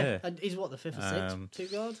a to. bit, Yeah. And he's what, the fifth or sixth? Two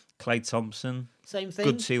guard? Klay Thompson, Same thing.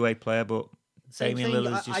 good two-way player, but Same Damian thing.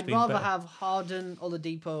 Lillard's just I'd been rather better. have Harden,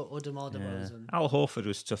 Oladipo, or DeMar DeRozan. Al Horford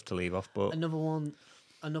was tough to leave off, but Another one,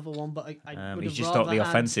 but I would he's have just rather not the had...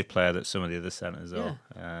 offensive player that some of the other centres are.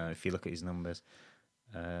 If you look at his numbers.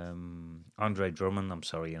 Andre Drummond, I'm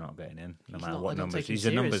sorry you're not getting in, no matter what numbers. He's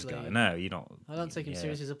a numbers guy. No, you're not. I don't take him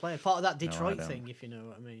seriously as a player. Part of that Detroit don't. thing, if you know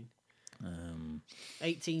what I mean.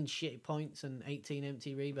 18 shit points and 18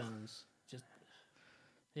 empty rebounds. Just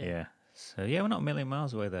yeah. So yeah, we're not a million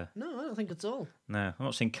miles away there. No, I don't think at all. No, I'm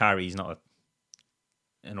not saying Kyrie's not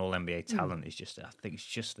an All NBA talent. It's just I think it's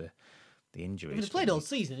just the injuries. If he'd played all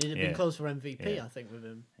season, he'd have been close for MVP. I think with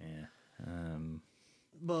him. Yeah.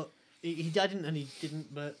 But he didn't, and he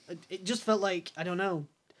didn't. But it just felt like I don't know.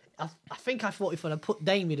 I think I thought if I'd put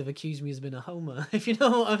Dame, he'd have accused me as being a homer. If you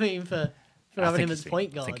know what I mean for having him as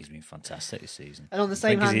point guard. I think he's been fantastic this season. And on the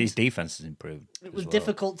same hand, his defense has improved. It was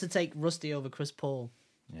difficult to take Rusty over Chris Paul.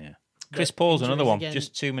 Yeah. Chris Paul's another one. Again.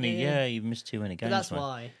 Just too many. Yeah, you missed too many games.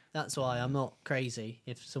 But that's why I'm not crazy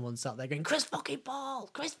if someone sat there going, Chris fucking Paul.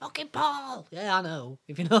 Yeah, I know.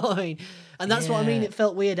 If you know what I mean. And that's what I mean. It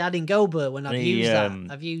felt weird adding Gobert when I've used that.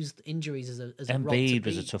 I've used injuries as a rock to Embiid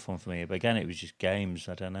was a beat. tough one for me. But again, it was just games.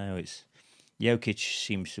 I don't know. It's Jokic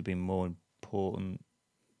seems to be more important.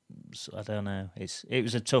 So I don't know. It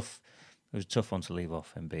was a tough one to leave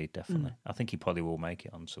off. Embiid definitely. I think he probably will make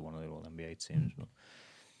it onto one of the All NBA teams. But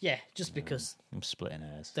Yeah, just because I'm splitting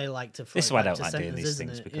hairs. they like to. This is why I don't to like doing centres, these isn't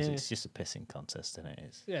things it? because it's just a pissing contest, and it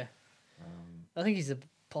is. Yeah. I think he's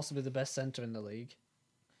possibly the best centre in the league.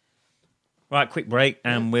 Right, quick break,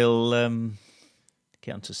 and we'll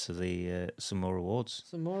get onto some more awards.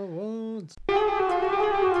 Some more awards.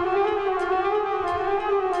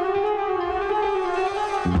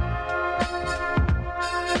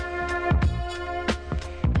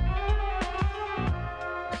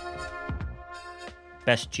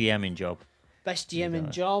 Best GMing job. Best GMing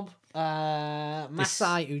job.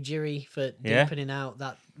 Masai Ujiri for deepening out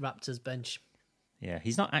that Raptors bench. Yeah,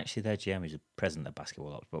 he's not actually their GM. He's the president of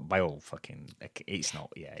basketball ops, but by all fucking, it's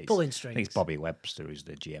not. Yeah, it's pulling strings. I think it's Bobby Webster who's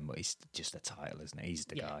the GM, but he's just a title, isn't it? He's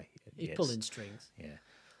the guy. He's pulling strings. Yeah,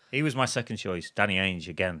 he was my second choice. Danny Ainge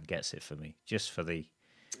again gets it for me, just for the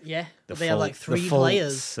they had like three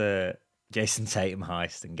players. Jason Tatum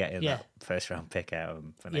heist and getting that first round pick out of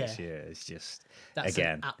him for next year is just that's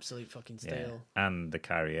again an absolute fucking steal. And the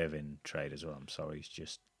Kyrie Irving trade as well. I'm sorry, he's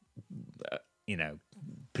just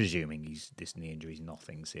presuming this knee injury is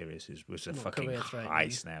nothing serious was a fucking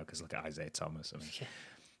heist now because look at Isaiah Thomas. I mean,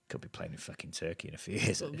 could be playing in fucking Turkey in a few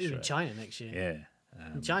years. Well, in China next year.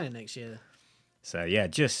 Yeah, in China next year. So yeah,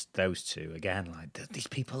 just those two again. Like these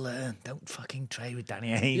people learn. Don't fucking trade with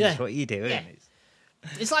Danny Ainge. Yeah. What are you doing? Yeah.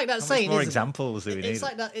 It's like that saying. More examples do we need? It's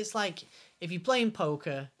like that. It's like if you're playing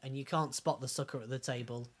poker and you can't spot the sucker at the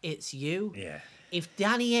table, it's you. Yeah. If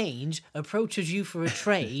Danny Ainge approaches you for a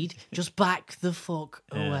trade, just back the fuck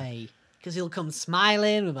away. Because he'll come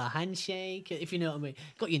smiling with a handshake, if you know what I mean.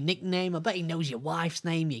 Got your nickname. I bet he knows your wife's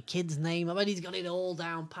name, your kid's name. I bet he's got it all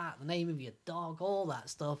down pat, the name of your dog, all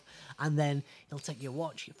that stuff. And then he'll take your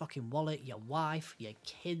watch, your fucking wallet, your wife, your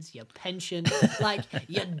kids, your pension. Like,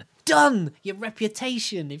 you're done. Your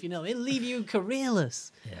reputation, if you know. He'll leave you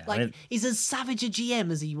careerless. Yeah, like, he's as savage a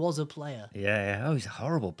GM as he was a player. Yeah. Oh, he's a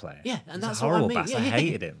horrible player. Yeah, and he's that's a horrible what I mean. bastard. I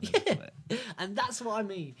hated him. Yeah. And that's what I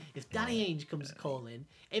mean. If Danny Ainge comes calling,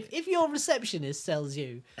 if your receptionist tells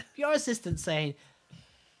you, if your assistant saying,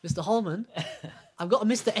 Mr. Holman, I've got a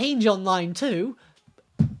Mr. Ainge on line too,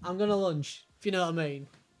 I'm going to lunch, if you know what I mean.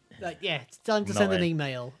 Like, it's time to send an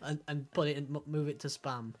email and put it and move it to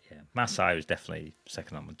spam. Yeah, Masai was definitely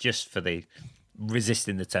second on, just for the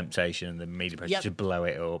resisting the temptation and the media pressure to blow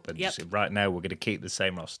it up and just say, right now we're going to keep the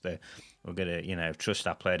same roster. We're going to, trust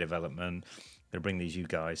our player development. We're going to bring these you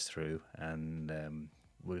guys through, and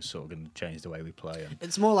we're sort of going to change the way we play. And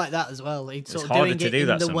it's more like that as well. It's sort of harder doing to it do in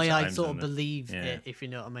that the way I sometimes, sort of isn't it? believe Yeah. it, if you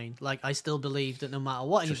know what I mean. Like, I still believe that no matter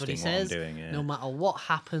what anybody Trusting what I'm says, doing, yeah. no matter what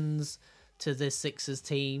happens to this Sixers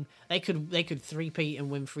team, they could three-peat and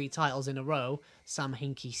win 3 titles in a row. Sam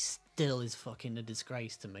Hinkie still is fucking a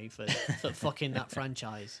disgrace to me for fucking that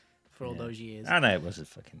franchise for all those years. I know it was a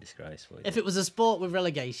fucking disgraceful. If it was a sport with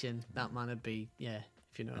relegation, that man would be,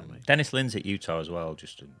 if you know what I mean. Dennis Lynn's at Utah as well,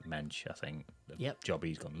 just a mensch, I think. The Yep. job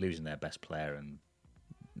he's got, losing their best player and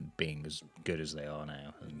being as good as they are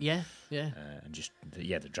now. And, Yeah. and just, the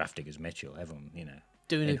drafting as Mitchell, everyone,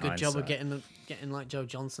 Doing a in good job of hindsight. getting like Joe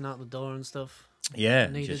Johnson out the door and stuff. Yeah.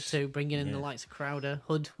 Needed to bringing in the likes of Crowder,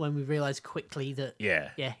 Hood, when we realised quickly that you don't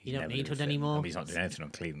never need gonna Hood fit. anymore. I mean, he's not doing anything on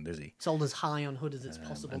Cleveland, is he? Sold as high on Hood as it's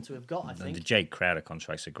possible to have got, I And the think. Jake Crowder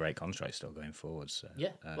contract's a great contract still going forward. So, Yeah,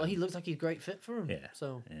 well, he looks like he's a great fit for him. yeah.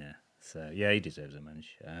 So Yeah. So, he deserves a mensch.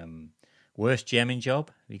 Worst GMing job?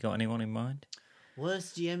 Have you got anyone in mind?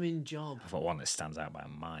 worst GM in job. I've got one that stands out by a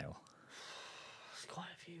mile. There's quite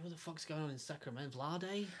a few. What the fuck's going on in Sacramento?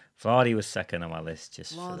 Vlade? Vardy was second on my list.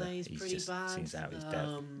 Just Vlade's he's pretty just bad. seems out of his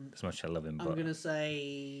depth. As much as I love him, I'm but gonna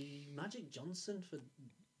say Magic Johnson for.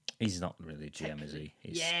 he's not really a GM, is he?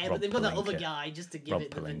 He's Yeah, Rob but they've got that other Pelinka. guy just to give Rob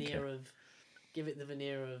it the Pelinka.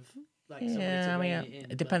 veneer of like somebody Yeah, to I mean, rein it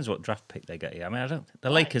in. it depends what draft pick they get. I mean, the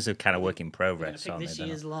Right. Lakers are kind of work in We're progress, gonna aren't pick they? this They're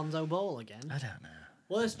year's Lonzo Ball again. not- I don't know.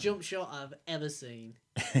 Worst jump shot I've ever seen.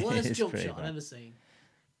 Worst It's jump pretty shot I've bad. ever seen.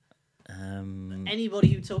 Um, Anybody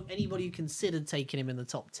who considered taking him in the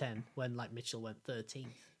top 10 when like Mitchell went 13th,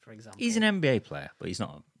 for example. he's an NBA player, but he's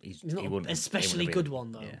not. He's not he an wouldn't- he especially wouldn't be- good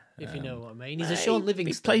one though, yeah. if you know what I mean. He's a He- Sean He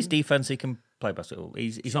Livingston. plays defense. He can play basketball.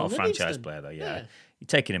 He's Sean not a franchise Livingston. player though. Yeah, Yeah. you're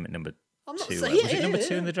taking him at number I'm not 2. saying- Was it number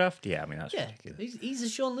 2 in the draft? Yeah, I mean that's Yeah, ridiculous. he's a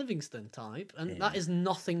Sean Livingston type, and that is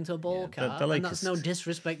nothing to balk the at, and Lakers- that's no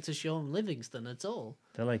disrespect to Sean Livingston at all.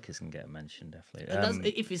 The Lakers can get a mention definitely. And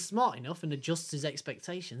if he's smart enough and adjusts his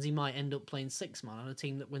expectations, he might end up playing 6-man on a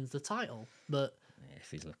team that wins the title. But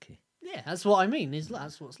if he's lucky. yeah, that's what I mean.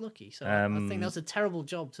 That's what's lucky. So I think Um, that's a terrible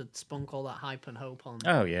job to spunk all that hype and hope on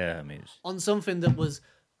Oh yeah, I mean, on something that was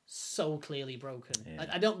so clearly broken.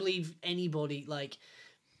 I don't believe anybody.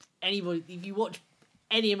 If you watch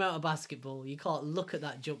any amount of basketball, you can't look at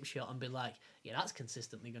that jump shot and be like, yeah, that's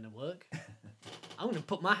consistently going to work. I'm going to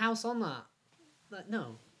put my house on that. Like,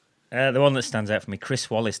 no. the one that stands out for me, Chris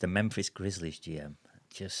Wallace, the Memphis Grizzlies GM,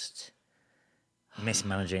 just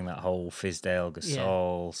mismanaging that whole Fizdale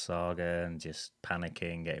Gasol saga and just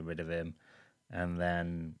panicking, getting rid of him, and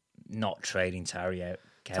then not trading Tyreek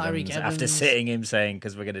Evans after Evans. sitting him saying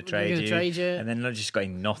because we're going to trade gonna you, trade you. and then not just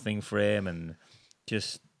getting nothing for him and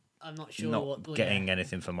just I'm not sure not getting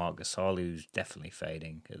anything for Marc Gasol, who's definitely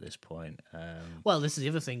fading at this point. Well, this is the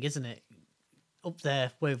other thing, isn't it? Up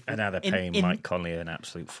there with And now they're paying Mike Conley an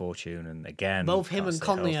absolute fortune, and again, both him can't and stay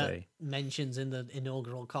Conley are healthy. mentions in the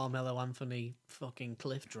inaugural Carmelo Anthony fucking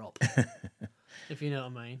cliff drop. If you know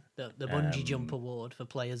what I mean, the bungee jump award for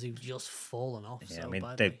players who've just fallen off. Yeah, so I mean,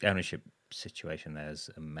 badly. the ownership situation there's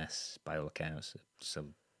a mess by all accounts. So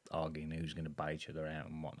arguing who's going to buy each other out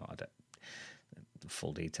and whatnot. I don't, the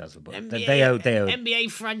full details, but they owe. NBA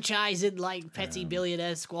franchising like petty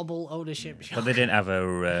billionaire squabble ownership. But they didn't have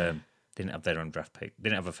their own draft pick. They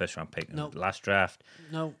didn't have a first round pick in the last draft.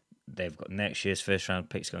 No, They've got next year's first round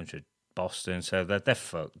picks going to Boston, so they're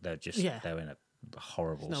fucked. They're just they're in a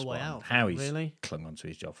horrible There's no spot. way out. How he's really clung onto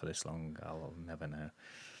his job for this long, I'll never know.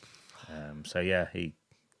 So yeah, he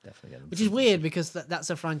definitely get them. which is weird because that's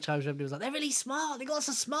a franchise where everybody was like, they're really smart. They got lots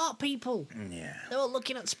of smart people. Yeah. They're all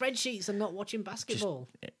looking at spreadsheets and not watching basketball.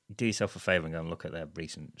 Do yourself a favour and go and look at their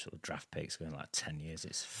recent sort of draft picks going like 10 years.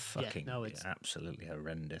 It's fucking it's absolutely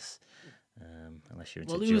horrendous. Unless you're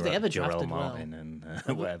Well, into who was they ever Jarrell drafted Martin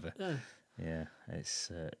and whatever. Yeah. Yeah, it's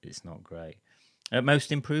not great.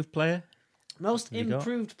 Most improved player? Most Have you got?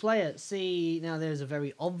 improved player. See, now there's a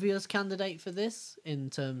very obvious candidate for this in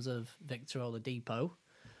terms of Victor Oladipo,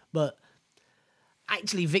 but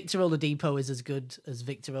actually Victor Oladipo is as good as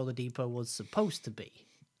Victor Oladipo was supposed to be.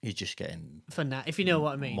 He's just getting For now, if you know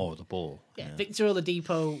what I mean. more of the ball. Yeah, Victor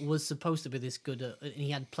Oladipo was supposed to be this good, and he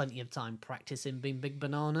had plenty of time practicing being Big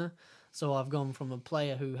Banana. So I've gone from a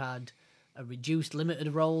player who had a reduced,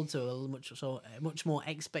 limited role to a much more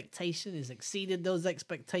expectation. He's exceeded those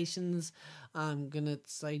expectations. I'm gonna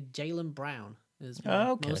say Jaylen Brown as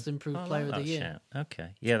Okay. most improved I player like of the that year. shout. Okay.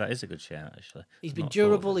 Yeah, that is a good shout, actually. He's I've been not thought of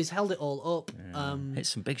durable. it. He's held it all up. Hit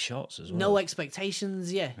some big shots as well. No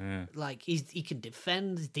expectations. Yeah, like he can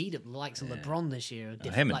defend. He's the likes of LeBron this year.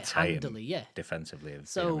 Him and like Tatum handily, yeah. defensively have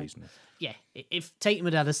So been a reason. yeah, if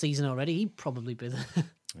Tatum had a season already, he'd probably be there.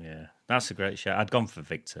 Yeah, that's a great shout. I'd gone for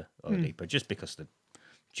Victor Oladipo just because the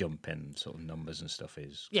jump in sort of numbers and stuff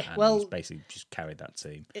is. Yeah, and well, he's basically just carried that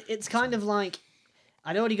team. It's kind of like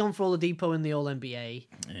I'd already gone for Oladipo in the All NBA.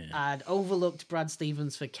 Yeah. I'd overlooked Brad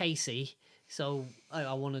Stevens for Casey, so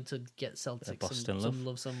I wanted to get Celtics Boston some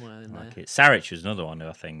love somewhere in Like there. it. Saric was another one who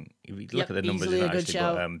I think, if you look at the numbers, easily he's a good actually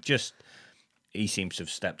shout. just he seems to have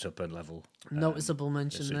stepped up a level. Noticeable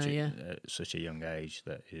mention at there, yeah. such a young age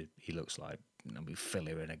that he looks like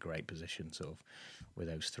Philly are in a great position, sort of with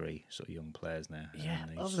those three sort of young players now. Yeah.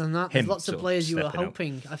 And Other than that, there's lots of sort players you were stepping up.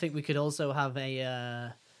 hoping. I think we could also have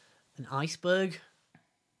an iceberg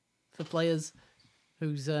for players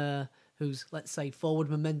whose let's say forward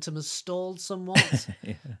momentum has stalled somewhat.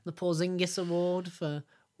 The Porzingis Award for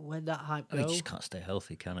where'd that hype go? He just can't stay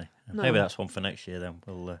healthy, can he? No. Maybe that's one for next year. Then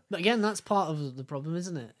we'll. But again, that's part of the problem,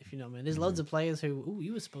 isn't it? If you know what I mean. There's loads of players who,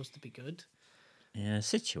 you were supposed to be good. Yeah,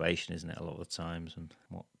 situation, isn't it? A lot of the times, and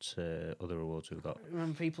what other awards we've got. I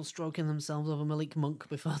remember people stroking themselves over Malik Monk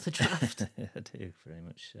before the draft. I do very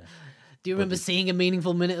much. Do you remember seeing a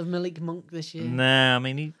meaningful minute of Malik Monk this year? Nah, I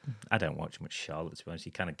mean, I don't watch much Charlotte, to be honest.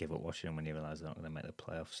 You kind of give up watching them when you realise they're not going to make the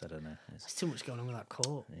playoffs. I don't know. There's too much going on with that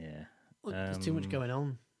court. Yeah. There's too much going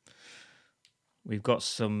on. We've got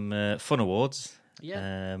some fun awards.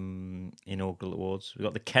 Yeah. Inaugural awards. We've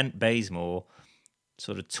got the Kent Bazemore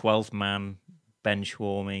sort of 12th man bench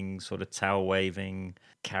warming, sort of towel waving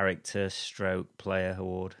character stroke player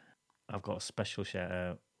award. I've got a special shout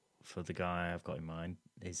out for the guy I've got in mind.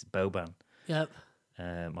 Is Boban. Yep.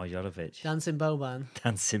 Marjanovic. Dancing Boban.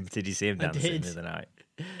 Dancing. Did you see him dancing the other night?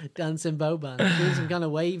 Dancing Boban. Doing some kind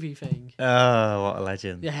of wavy thing. Oh, what a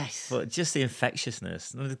legend. Yes. But just the infectiousness.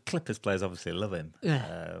 The Clippers players obviously love him.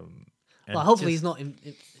 Yeah. And Well, hopefully he's not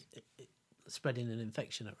spreading an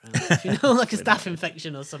infection around. If you know, like a staph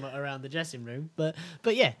infection or something around the dressing room. But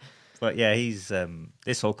yeah. But yeah, he's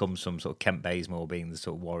this all comes from sort of Kent Bazemore being the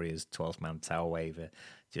sort of Warriors 12th man towel waver,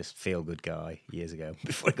 just feel good guy years ago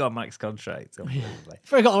before he got a max contract. Unbelievably.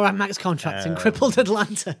 Before he got a max contract and crippled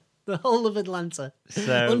Atlanta. The whole of Atlanta.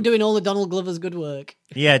 So, undoing all of Donald Glover's good work.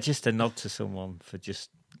 Yeah, just a nod to someone for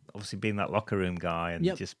just obviously being that locker room guy and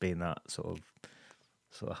Yep. just being that sort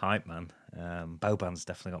of hype man. Boban's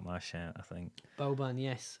definitely got my shout, I think. Boban,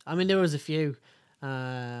 yes. I mean, there was a few.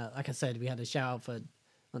 Like I said, we had a shout out for.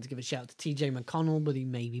 I want to give a shout out to TJ McConnell, but he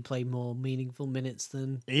maybe played more meaningful minutes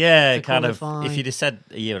than. Yeah, to kind of. qualify. If you'd have said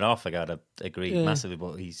a year and a half ago, I'd have agreed Yeah. massively.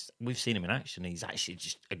 But we've seen him in action. He's actually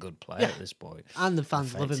just a good player at this point. And the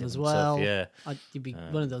fans love him Effective as and well. stuff, yeah. You'd be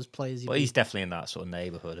one of those players. But he's definitely in that sort of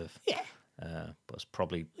neighbourhood of. Yeah. But has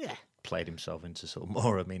probably Yeah. played himself into sort of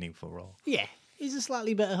more a meaningful role. Yeah. He's a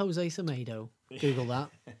slightly better Jose Semedo. Google that.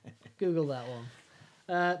 Google that one.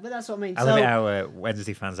 But that's what I mean. I love it how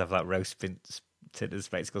Wednesday fans have that rose tinted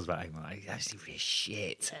spectacles about him. Like, he's actually really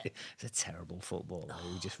shit. He's a terrible footballer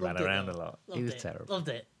who just ran Loved it, around though. a lot. Loved He was it. terrible. Loved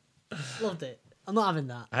it. Loved it. I'm not having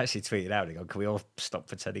that. I actually tweeted out and go, can we all stop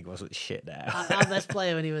pretending he wasn't shit now? Our best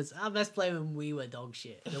player when we were dog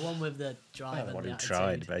shit. The one with the drive and What the he attitude.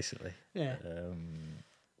 tried, basically. Yeah.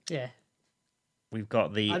 Yeah. We've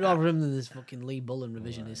got the... I'd rather him than this fucking Lee Bullen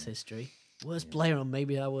revisionist history. Worst player on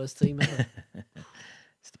maybe our worst team ever.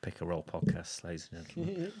 It's the Pick a Roll podcast, ladies and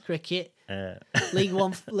gentlemen. Cricket. League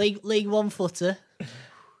One footer.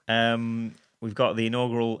 We've got the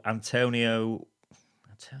inaugural Antonio...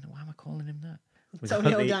 Why am I calling him that?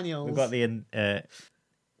 Antonio Daniels. We've got the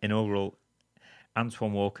inaugural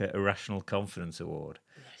Antoine Walker Irrational Confidence Award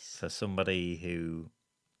for somebody who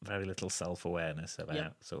very little self-awareness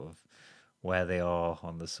about sort of where they are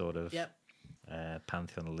on the sort of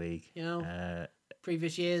pantheon of the league. You know,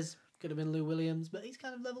 previous years could have been Lou Williams, but he's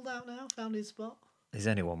kind of leveled out now, found his spot. There's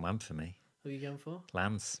only one man for me. Who are you going for?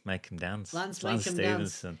 Lance, make him dance. Lance make him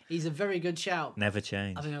dance. He's a very good shout. Never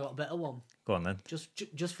change. I think I got a better one. Go on then.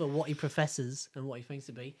 Just for what he professes and what he thinks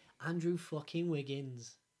to be. Andrew fucking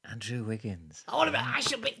Wiggins. Andrew Wiggins. I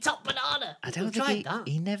should be top banana. I don't think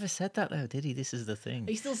he never said that though, did he? This is the thing.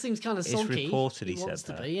 He still seems kind of It's sulky. reported he wants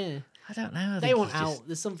said to that. be, yeah. I don't know. They want out.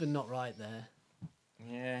 There's something not right there.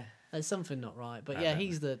 Yeah. There's something not right. But yeah,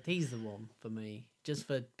 he's the one for me. Just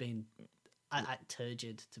for being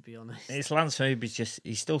turgid, to be honest. It's Lance Hoobie's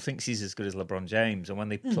he still thinks he's as good as LeBron James, and when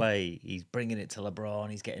they play, he's bringing it to LeBron.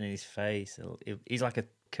 He's getting in his face. He's like a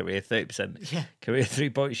career 30% career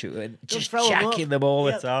 3-point shooter, and just throw 'em jacking them all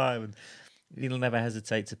the Yep. time. And He'll never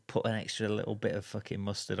hesitate to put an extra little bit of fucking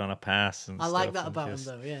mustard on a pass. And I like stuff that and about just-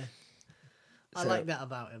 him, though. Yeah, I So- like that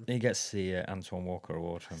about him. He gets the Antoine Walker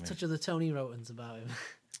Award from me. Touch of the Tony Rotans about him.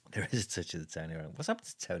 There is a touch of the Tony Rowan. What's happened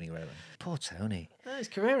to Tony Rowan? Poor Tony. Oh, his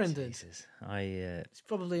career ended. Jesus. He's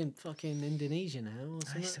probably in fucking Indonesia now. Or I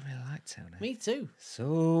something. used to really like Tony. Me too.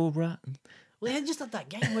 So rotten. Well, he had just had that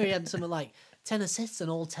game where he had something like 10 assists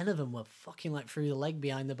and all 10 of them were fucking like through the leg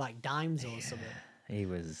behind the back dimes or something. He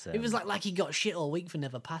was. It was like he got shit all week for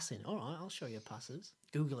never passing. All right, I'll show you passes.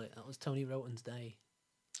 Google it. That was Tony Rotan's day.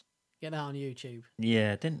 Get that on YouTube.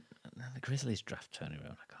 Yeah, didn't the Grizzlies draft Tony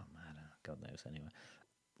Rowan? I can't remember. God knows. Anyway,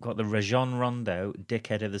 got the Rajon Rondo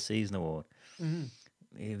Dickhead of the Season award.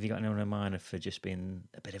 Mm-hmm. Have you got anyone in mind for just being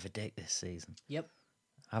a bit of a dick this season? Yep.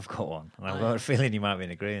 I've got one, and I've got a feeling you might be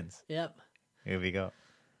in agreement. Yep. Who have you got?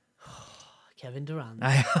 Kevin Durant. I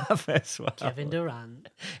have as well. Kevin Durant.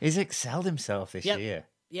 He's excelled himself this Yep. year.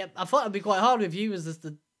 Yep. I thought it'd be quite hard with you as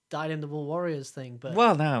the dyed-in-the-wool Warriors thing, but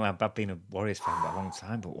Well, no, I've been a Warriors fan for a long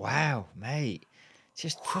time, but wow, mate,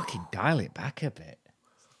 just fucking dial it back a bit.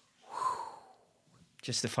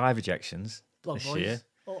 Just the 5 ejections Blood this boys. year.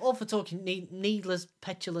 All for talking needless,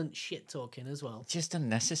 petulant shit talking as well. Just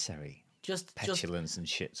unnecessary Just petulance and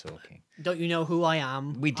shit talking. don't you know who I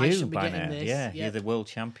am? We I do should be by getting now. this. Yeah, Yep. you're the world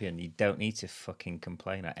champion. You don't need to fucking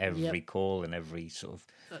complain at every Yep. call and every sort of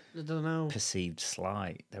I don't know. perceived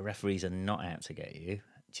slight. The referees are not out to get you.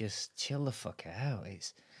 Just chill the fuck out.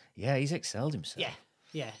 He's excelled himself. Yeah,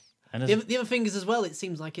 yeah. And The other thing is as well, it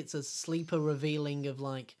seems like it's a sleeper revealing of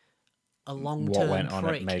like a long-term what went on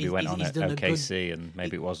prick. at maybe went on he's at done a good- OKC and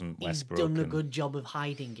maybe it wasn't Westbrook. He's done a and- good job of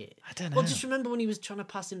hiding it. I don't Well, know. just remember when he was trying to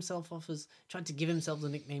pass himself off as trying to give himself the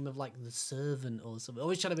nickname of like the servant or something.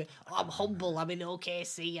 Always trying to be, I'm humble. I'm in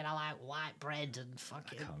OKC and I like white bread and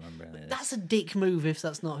fucking. I can't remember any of this. That's a dick move if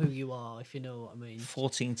that's not who you are. If you know what I mean.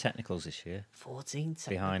 14 technicals this year, 14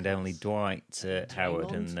 behind technicals. only Dwight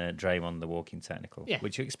Howard and Draymond. Draymond, the walking technical. Yeah.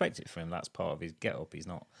 Which you expect it from him. That's part of his get-up. He's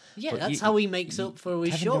not. Yeah, but that's how he makes up for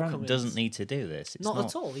his Kevin shortcomings. Durant doesn't need to do this. It's Not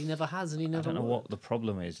at all. He never has, and he I never don't know will. what the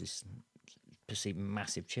problem is. This perceived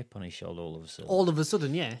massive chip on his shoulder all of a sudden. All of a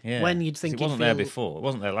sudden, yeah. Yeah. When you'd 'Cause think it he'd wasn't feel, there before. It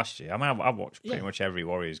wasn't there last year. I mean, I watched pretty Yeah. much every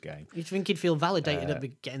Warriors game. You'd think he'd feel validated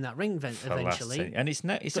at getting that ring for the last eventually. 10 and it's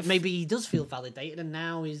But maybe he does feel validated, and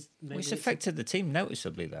now he's. Maybe it's affected the team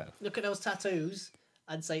noticeably though. Look at those tattoos.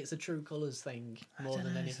 I'd say it's a true colours thing more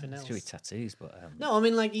than anything It's else. really tattoos, but No, I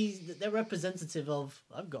mean like they're representative of.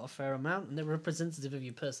 I've got a fair amount, and they're representative of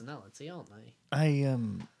your personality, aren't they?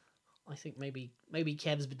 I think maybe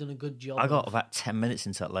Kev's done a good job. I got about 10 minutes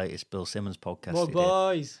into that latest Bill Simmons podcast. Well, he did.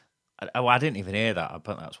 boys, I didn't even hear that. I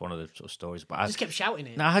bet that's one of the sort of stories. But I just kept shouting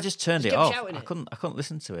it. no, I just turned Just it kept off. shouting I it. couldn't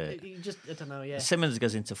listen to it. You just I don't know. Yeah. Simmons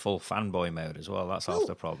goes into full fanboy mode as well. That's half Well,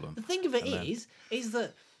 the problem. The thing of it is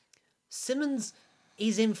that Simmons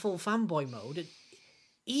is in full fanboy mode.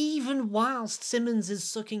 Even whilst Simmons is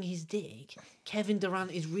sucking his dick, Kevin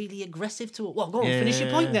Durant is really aggressive to it. Well, go on, finish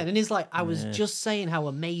your point then. And he's like, I was just saying how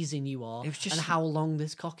amazing you are It was just- and how long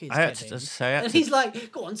this cock is. I had to Kevin. just say, and he's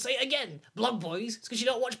like, go on, say it again. Blog boys, it's because you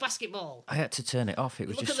don't watch basketball. I had to turn it off. It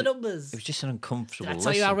was Look just at the numbers. It was just an uncomfortable. Did I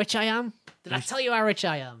tell you how listen. rich I am? Did I tell you how rich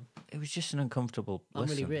I am? It was just an uncomfortable. I'm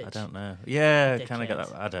really listen. I rich. don't know. Yeah, kind of got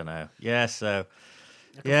Dickhead. that. I don't know. Yeah, so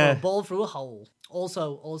I can Yeah. throw a ball through a hole.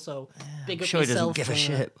 Also, big I'm up sure he doesn't yourself. give a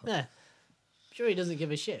shit. Yeah. Sure, he doesn't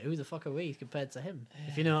give a shit. Who the fuck are we compared to him?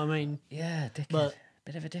 If you know what I mean. yeah, dickhead. But-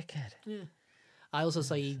 Bit of a dickhead. Yeah. I also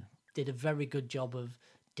say he did a very good job of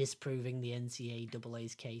disproving the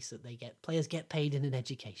NCAA's case that players get paid in an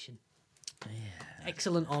education. Yeah.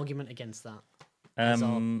 Excellent argument against that. As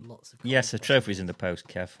are lots of Yes, the comments. trophy's in the post,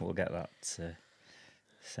 Kev. We'll get that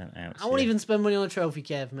sent out. I won't even spend money on a trophy,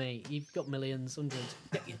 Kev, mate. You've got millions, hundreds.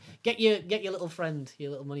 Get your little friend,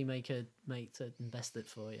 your little money maker, mate, to invest it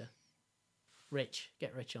for you.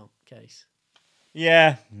 Get rich on case.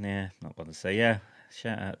 Yeah, not bothered to say. Yeah,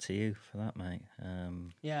 shout out to you for that, mate.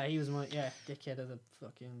 Yeah, he was my dickhead of the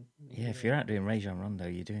fucking. Yeah, if you're out doing Rajon Rondo,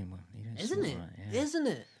 you're doing well. You're doing Isn't something it? right, yeah. Isn't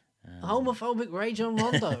it? Homophobic Rajon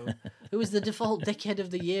Rondo, who is the default dickhead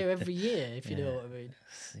of the year every year, if you know what I mean.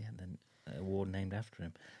 Yeah, the award named after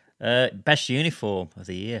him. Best uniform of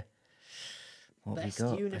the year. What have Best we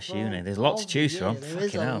got? Best uniform uni. There's a lot of to the choose year. from. There is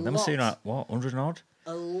Fucking a hell. There must be lot. like, what, 100 and odd?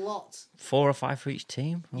 A lot. 4 or 5 for each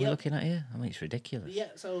team? Are we Yep. looking at here? I mean, it's ridiculous. Yeah,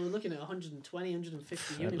 so we're looking at 120,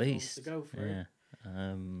 150 At uniforms least. to go through.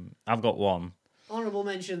 Yeah. I've got one. Honourable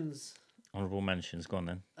mentions. Honourable mentions. Go on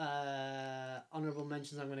then. Honourable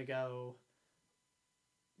mentions, I'm going to go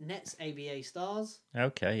Nets ABA Stars.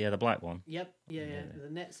 Okay, yeah, the black one. Yep, yeah. The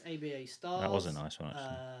Nets ABA Stars. That was a nice one,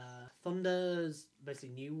 actually. Thunder's basically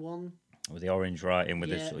new one. with the orange writing with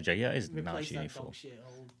the Yeah. sort of yeah, it is a Replace nice that uniform. dog shit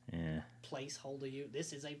old Yeah, placeholder.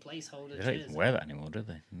 This is a placeholder. they don't jersey. even wear that anymore, do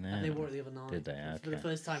they? No. And they wore it the other night. Did they? For the Okay.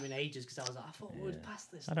 first time in ages, because I was like, I thought we would pass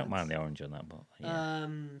this. I don't mind the orange on that, but yeah.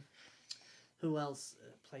 Who else?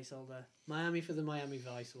 Placeholder. Miami for the Miami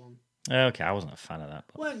Vice one. Okay, I wasn't a fan of that.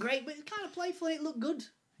 But... weren't great, but it's kind of playful. It looked good.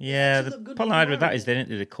 Yeah, actually the looked good problem I had with that wearing is they didn't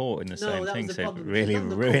do the court in the same that thing, was the so it problem. really Done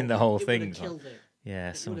the ruined the court, whole it thing. Would have killed it. Yeah,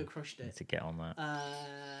 It would have crushed need it. to get on that.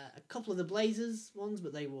 A couple of the Blazers ones,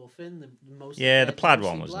 but they wore thin. The most. Yeah, the plaid mostly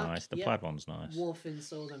one was black. nice. The Yep. plaid one's nice. Wore thin,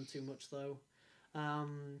 saw them too much though.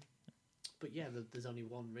 But yeah, there's only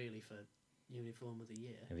one really for uniform of the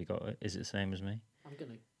year. Have you got it? Is it the same as me? I'm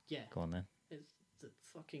gonna Go on then. It's the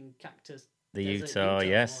fucking cactus. The Desert Utah,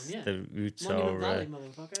 yes. one, yeah. The Utah Monument Valley,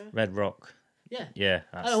 motherfucker. Red Rock. Yeah. Yeah.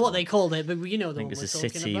 I don't know what they called it, but you know I the think one it's we're a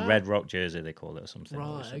talking city about. Red Rock jersey they call it or something. Right,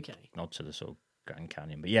 or it's a okay. Nod to the sort of Grand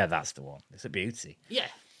Canyon. But yeah, that's the one. It's a beauty. Yeah.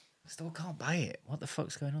 Still can't buy it. What the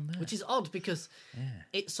fuck's going on there? Which is odd because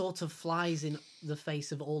it sort of flies in the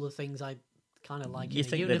face of all the things I kind of like you in a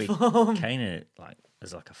think uniform. they'd be caning it like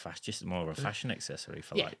as like a just more of a fashion accessory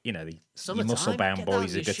for like the Summertime, muscle bound get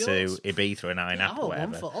boys down who go your to shorts. Ibiza and Nine Up or one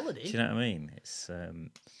whatever. for holiday. Do you know what I mean? It's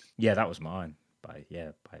that was mine. By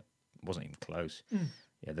wasn't even close.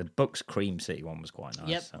 Yeah, the Bucks Cream City one was quite nice.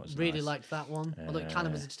 Yep, That was really nice. liked that one. Although it kind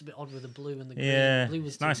of was just a bit odd with the blue and the green. Yeah, Blue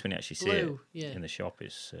was it's nice when you actually see blue, it in the shop.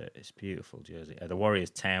 It's beautiful jersey. The Warriors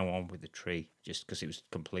Town one with the tree, just because it was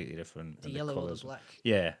completely different. The and yellow or the colours. black.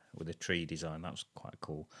 Yeah, with the tree design, that was quite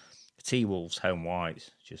cool. The T-Wolves home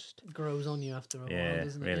whites, just Grows on you after a while,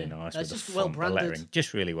 doesn't it? really nice. That's with just the well font, the branded. lettering,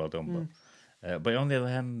 just really well done. But on the other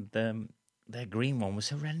hand, their green one was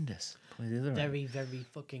horrendous. Probably the other end. Very, very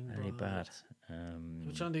fucking Very bright. bad.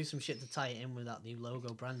 We're trying to do some shit to tie it in with that new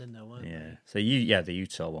logo branding, though, weren't we? So the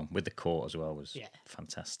Utah one with the court as well was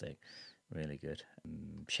fantastic, really good.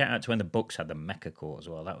 Shout out to when the Bucks had the Mecca court as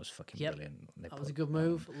well. That was fucking brilliant. That was a good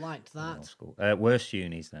move. Liked that. Worst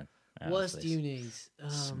unis then. Worst unis.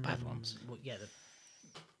 Some bad ones. Well, yeah,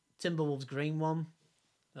 the Timberwolves green one.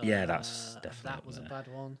 Yeah, that's definitely that was a bad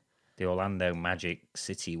one. The Orlando Magic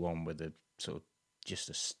City one with the sort of just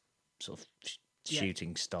a sort of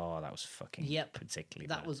shooting star. That was fucking particularly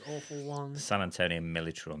bad. That was awful one. The San Antonio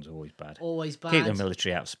military one's always bad. Always bad. Keep the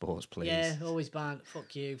military out of sports, please. Yeah, always bad.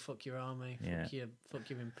 Fuck you. Fuck your army. Yeah. Fuck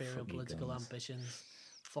your imperial Fuck your political guns. ambitions.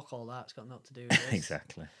 Fuck all that. It's got nothing to do with this.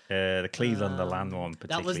 Exactly. The Cleveland, the land one,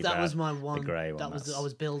 particularly that bad. was my one. The grey one. I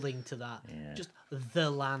was building to that. Yeah. Just the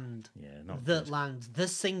land. Yeah, not the good. land. The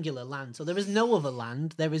singular land. So there is no other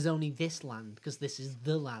land. There is only this land because this is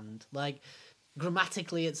the land. Like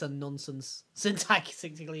grammatically, it's a nonsense.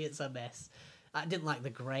 Syntactically, it's a mess. I didn't like the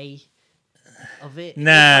grey of it.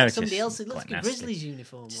 No, it looked like it's somebody just else. It looks quite like a nasty. Grizzlies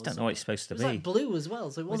uniform. Just or don't know what it's something. supposed to It was be. like blue as well,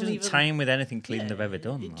 so it It wasn't doesn't even. tie in with anything Cleveland Yeah, have ever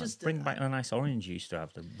done. it Like, just- bring back the nice orange you used to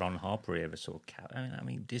have, the Ron Harper era sort of cap. I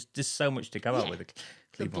mean, there's so much to go out with the The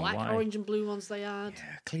Cleveland black, white. orange, and blue ones they had.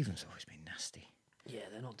 Yeah, Cleveland's always been nasty. Yeah,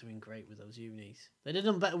 they're not doing great with those unis. They did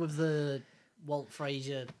them better with the Walt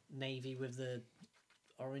Frazier navy with the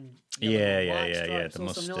orange. yellow and white stripes The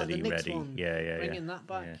or something like the mustardy Knicks ready. one. Yeah. Bringing that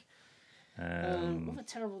back. Yeah. Other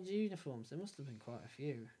terrible uniforms. There must have been quite a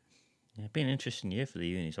few. Yeah, been an interesting year for the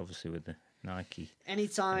unis, obviously with the Nike.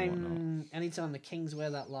 Anytime the Kings wear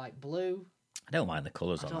that light blue. I don't mind the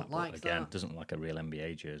colours I on don't that, but like again, that. it doesn't look like a real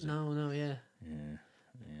NBA jersey. No, yeah. Yeah.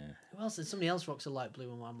 Who else? Somebody else rocks a light blue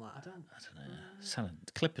one. I'm like, I don't know.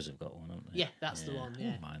 The Clippers have got one, haven't they? Yeah, that's the one. I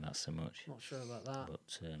Yeah, don't mind that so much. not sure about that.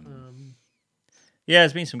 But yeah,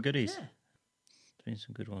 there's been some goodies. Yeah, There's been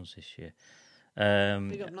some good ones this year.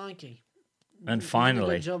 big up Nike. And Did a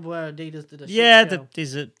finally, good job where Adidas did a yeah, shit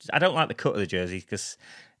show. I don't like the cut of the jersey because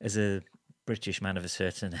as a British man of a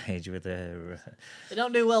certain age with a They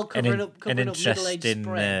don't do well covering up an middle-aged interest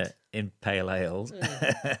spread. in pale ales,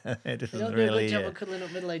 Yeah. it They doesn't don't do a really. good job of cuddling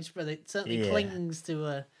up middle-aged spread. It certainly clings to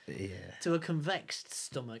a convex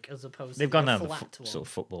stomach as opposed They've to gone a down the flat one. sort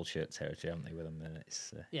of football shirt territory, haven't they? With them, then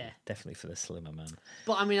it's definitely for the slimmer man.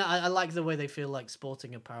 But I mean, I like the way they feel like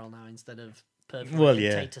sporting apparel now instead of perforated Well,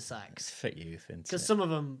 yeah. tater It's sacks. fit youth, isn't Because it? some of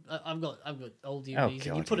them, I've got old UVs, and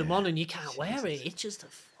you God, put them yeah. on and you can't wear it. It's just a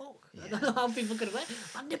fuck. I don't know how people could wear it.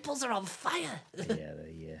 My nipples are on fire.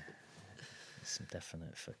 There's some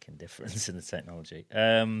definite fucking difference in the technology.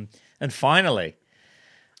 And finally,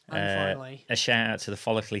 a shout out to the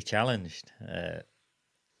follically challenged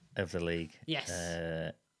of the league.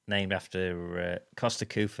 Yes. Named after Costa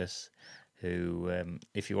Koufos, who,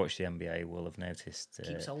 if you watch the NBA, will have noticed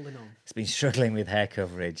Keeps holding on. has been struggling with hair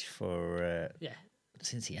coverage for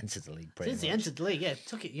since he entered the league. Since he entered the league,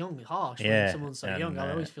 took it young, harsh. Yeah, when someone's so young.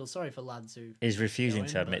 I always feel sorry for lads who. He's refusing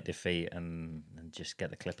to admit defeat and just get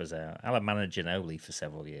the Clippers out. I'll have Manu Ginobili for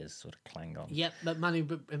several years, sort of clang on. Yep, but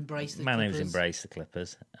Manu embraced the Manu's Clippers. embraced the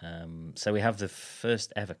Clippers. So we have the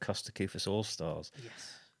first ever Costa Koufos All-Stars.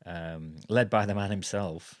 Yes. Led by the man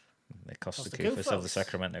himself, the Costa Koufos of Koufos. the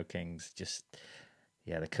Sacramento Kings. Just,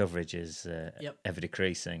 the coverage is ever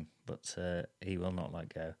decreasing, but he will not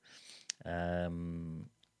let go.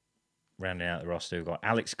 Rounding out the roster, we've got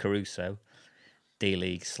Alex Caruso,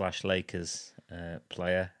 D-League / Lakers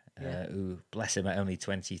player, who, bless him, at only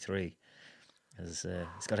 23, he's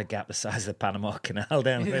got a gap the size of the Panama Canal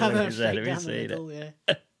down the middle of his head. Have you seen it?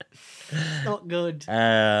 Not good.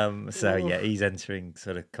 He's entering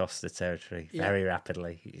sort of Costa territory very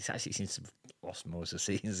rapidly. He's actually seems to have lost more as the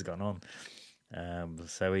season's gone on.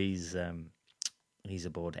 So he's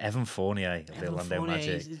aboard. Evan Fournier of the Orlando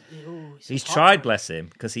Magic. He's tried, bless him,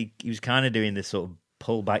 because he was kind of doing this sort of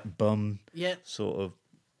pull back bum sort of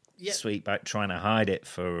sweep back, trying to hide it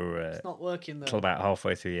for it's not working though. Till about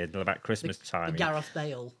halfway through the year, till about Christmas time. The Gareth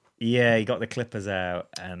Bale. Yeah, he got the Clippers out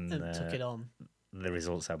and took it on. The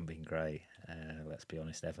results haven't been great. Let's be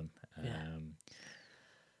honest, Evan.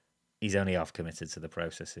 He's only half committed to the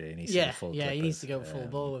process here. He needs to go full Clippers. He needs to go full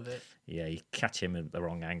ball with it. Yeah, you catch him at the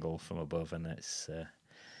wrong angle from above, and it's the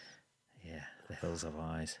hills of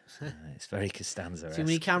eyes. It's very Costanza. Too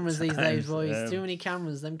many cameras these days, boys. Too many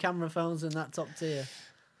cameras. Them camera phones in that top tier.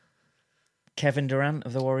 Kevin Durant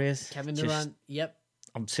of the Warriors. Kevin Durant. Yep.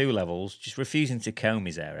 On 2 levels, just refusing to comb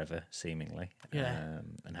his hair ever, seemingly. Yeah.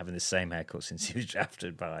 And having the same haircut since he was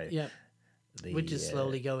drafted by. Yep. We're just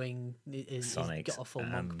slowly going. He's got a full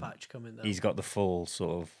monk patch coming though. He's got the full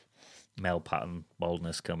sort of male pattern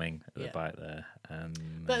baldness coming at the back there.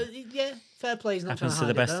 But fair play. He's not happens trying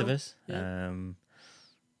to the best it, of us. Yeah.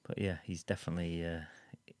 But he's definitely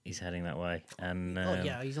he's heading that way. And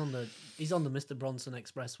he's on the Mr. Bronson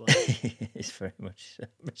Expressway. He's very much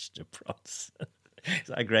Mr. Bronson. Is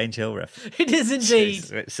that a Grange Hill ref? It is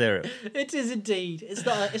indeed. Syrup. It is indeed. It's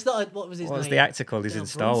not. What was his name? What's the actor called? He's in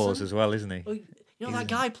Star Wars as well, isn't he? Well, that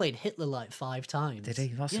guy played Hitler like 5 times. Did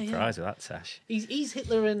he? I was surprised with that tash. He's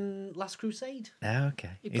Hitler in Last Crusade. Oh,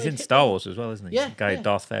 okay. He's in Star Wars as well, isn't he? Yeah. The guy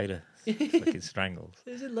Darth Vader fucking strangled.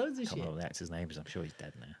 He's in loads of I can't shit. remember the actor's name, I'm sure he's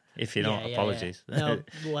dead now. If you're not, apologies. Yeah. No, if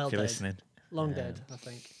well you're dead. listening. Long dead, I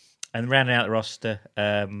think. And rounding out the roster,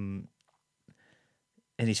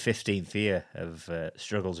 in his 15th year of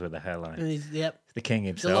struggles with the hairline. And he's, the king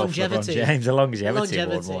himself, the longevity. LeBron James, the longevity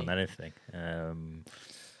award more than anything.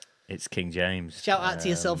 It's King James. Shout out to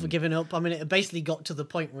yourself for giving up. I mean, it basically got to the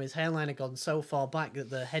point where his hairline had gone so far back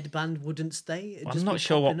that the headband wouldn't stay. I'm not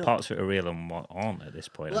sure what parts of it are real and what aren't at this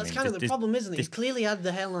point. Well, that's kind of the problem, isn't it? He's clearly had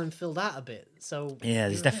the hairline filled out a bit. So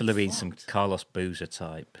there's definitely been some Carlos Boozer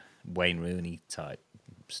type, Wayne Rooney type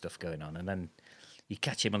stuff going on. And then you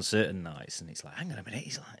catch him on certain nights and it's like, hang on a minute,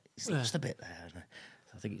 he's lost a bit there. And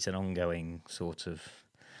I think it's an ongoing sort of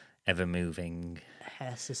ever-moving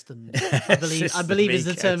hair system. I believe is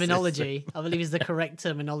the terminology. I believe is the correct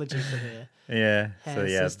terminology for here. Yeah.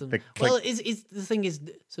 Hair system. Is the thing is,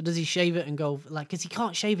 so does he shave it and go because he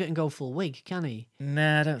can't shave it and go full wig, can he?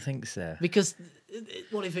 No, I don't think so. Because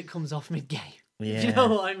what if it comes off mid-game? Yeah. You know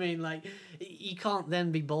what I mean? Like, you can't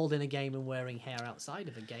then be bald in a game and wearing hair outside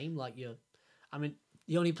of a game.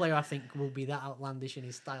 The only player I think will be that outlandish in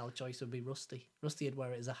his style choice would be Rusty. Rusty would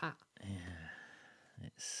wear it as a hat. Yeah,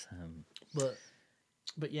 it's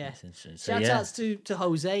but yeah. So, Shout outs to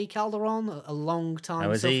Jose Calderon, a long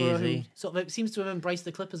time sufferer who sort of seems to have embraced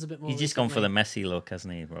the Clippers a bit more. He's just gone for the messy look,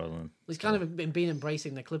 hasn't he? Rather than he's kind of been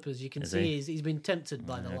embracing the Clippers. You can see he's been tempted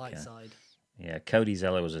by the light side. Yeah, Cody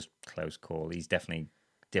Zeller was a close call. He's definitely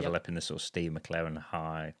developing the sort of Steve McLaren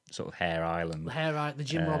high, sort of Hare Island. The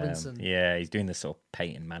Jim Robinson. Yeah, he's doing the sort of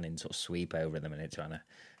Peyton Manning sort of sweep over at the minute, trying to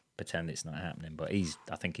pretend it's not happening. But I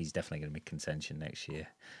think he's definitely going to be contention next year.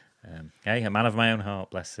 Hey, a man of my own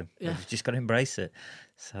heart, bless him. Yeah. We've just got to embrace it,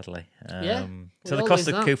 sadly. So the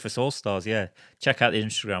Costa Koufos All-Stars, check out the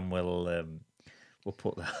Instagram. We'll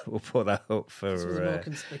put that up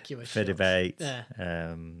for debate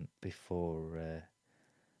before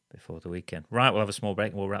the weekend. Right, we'll have a small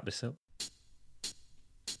break and we'll wrap this up.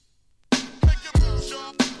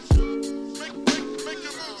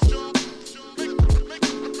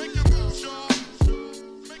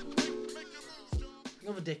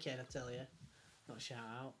 Another dickhead, I tell you. Not shout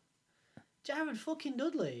out. Jared fucking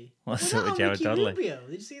Dudley. What's up with Jared Dudley? Rubio?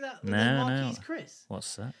 Did you see that? No. Chris.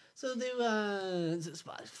 What's that? So they were it's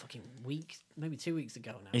about a fucking week, maybe 2 weeks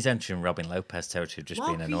ago now. He's entering Robin Lopez territory, just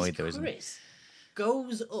being annoyed though, isn't he? Chris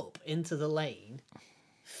goes up into the lane,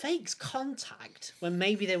 fakes contact when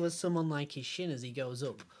maybe there was someone like his shin as he goes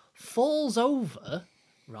up, falls over,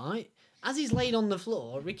 right? As he's laid on the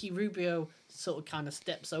floor, Ricky Rubio sort of kind of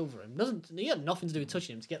steps over him. He had nothing to do with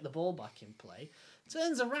touching him to get the ball back in play.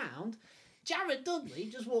 Turns around, Jared Dudley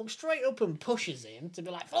just walks straight up and pushes him to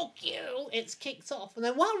be like, fuck you, it's kicked off. And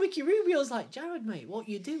then while Ricky Rubio's like, Jared, mate, what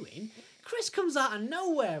you doing? Chris comes out of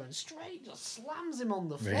nowhere and straight just slams him on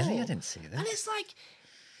the floor. Really? I didn't see that. And it's like,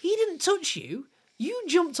 he didn't touch you. You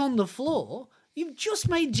jumped on the floor. You've just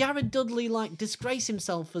made Jared Dudley like disgrace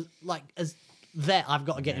himself as vet. I've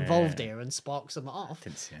got to get involved here and spark some off.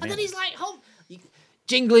 And then he's like,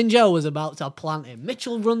 Jingling Joe was about to plant him.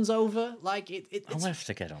 Mitchell runs over like I'll have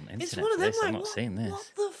to get on the internet. It's one of them. This. Like, I'm not seeing this. What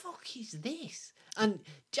the fuck is this? And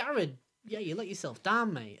Jared, yeah, you let yourself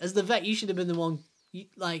down, mate. As the vet, you should have been the one. We've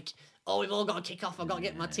all got to kick off. I've got to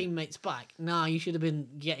get my teammates back. Nah, you should have been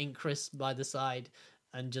getting Chris by the side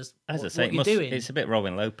and just. As I say, it's a bit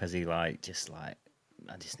Robin Lopez-y,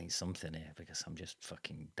 I just need something here because I'm just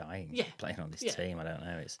fucking dying playing on this team. I don't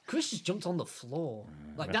know. Chris just jumped on the floor.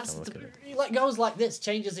 He goes like this,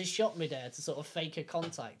 changes his shot midair to sort of fake a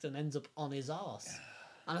contact and ends up on his arse.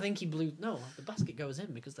 And I think he blew. No, the basket goes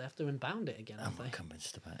in because they have to inbound it again. I'm not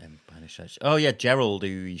convinced about him by any stretch. Oh yeah, Gerald, who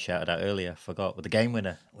you shouted out earlier, forgot with the game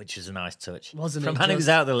winner, which is a nice touch. Wasn't from it? Man who's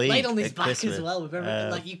out of the league, laid on his back Christmas. As well.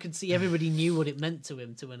 With you could see everybody knew what it meant to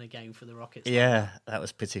him to win a game for the Rockets. Yeah, that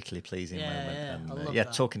was particularly pleasing moment. Yeah, and, I love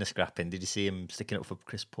that. Talking of scrapping, did you see him sticking up for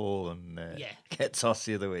Chris Paul and get tossed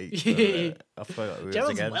the other week? I forgot who it was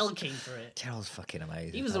Gerald's against. well keen for it. Gerald's fucking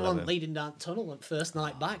amazing. He was the one leading down tunnel at first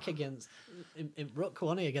night back against in Rook,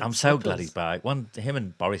 wasn't he? Against I'm so Clippers. glad he's back. Him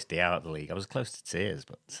and Boris Diaw out of the league. I was close to tears,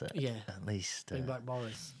 but at least bring back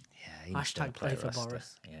Boris. Yeah, he needs to Play for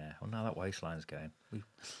Boris. Yeah, well now that waistline's going. We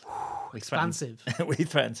expansive. We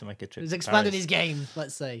threatened to make a trip. He's expanding his game.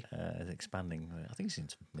 Let's say. He's expanding. I think he's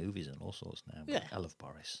into movies and all sorts now. Yeah, I love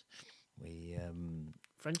Boris. We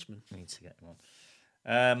Frenchman. We need to get him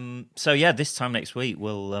on. So yeah, this time next week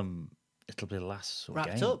we'll it'll be the last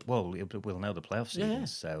wrapped game. Up. Well, we'll know the playoff season. Yeah.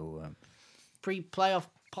 So pre-playoff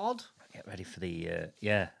pod. Get ready for the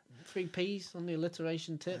 3 P's on the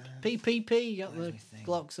alliteration tip. PPP. You got the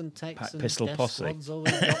Glocks and Techs and Pistol Death Posse. Squads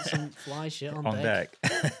over. Got some fly shit on deck.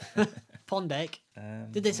 Pondek.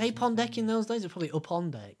 Did they say Pondek in those days? Or probably up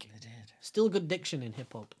on deck. They did. Still good diction in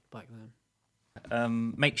hip hop back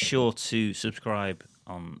then. Make sure to subscribe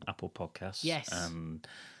on Apple Podcasts. Yes. And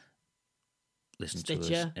listen Stitcher.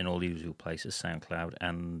 to us in all the usual places, SoundCloud,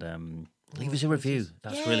 and leave us a review.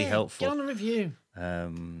 That's really helpful. Get on a review.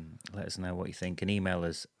 Let us know what you think and email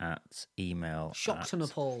us at email. Shocked and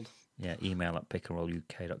appalled. Yeah, email at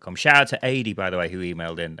pickandrolluk.com. Shout out to Adi, by the way, who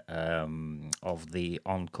emailed in of the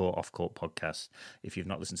On-Court, Off-Court podcast. If you've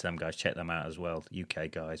not listened to them guys, check them out as well. UK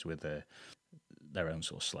guys with their own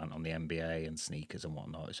sort of slant on the NBA and sneakers and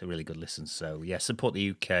whatnot. It's a really good listen. So, yeah, support the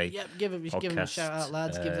UK. Yep, give them a shout out,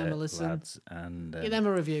 lads. Give them a listen. Lads, and, give them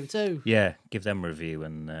a review too. Yeah, give them a review,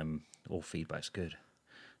 and all feedback's good.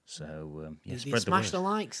 So, spread smash the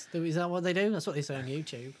likes. Is that what they do? That's what they say on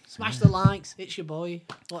YouTube. Smash the likes. It's your boy.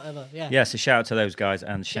 Whatever. Yeah. Yeah, so shout out to those guys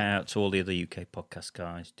and shout out to all the other UK podcast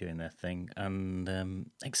guys doing their thing. And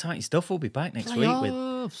exciting stuff. We'll be back next week with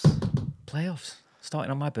playoffs.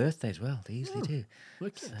 Starting on my birthday as well. They usually do.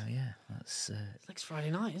 Wicked. So, yeah, that's... next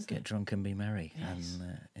Friday night, isn't it? Get drunk and be merry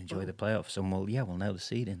and enjoy the playoffs. And we'll know the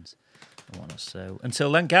seedings and whatnot. So,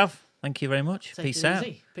 until then, Gav, thank you very much. Peace out.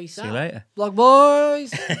 Peace See out. you later. Vlog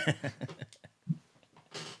boys.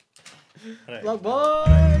 Vlog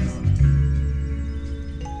boys.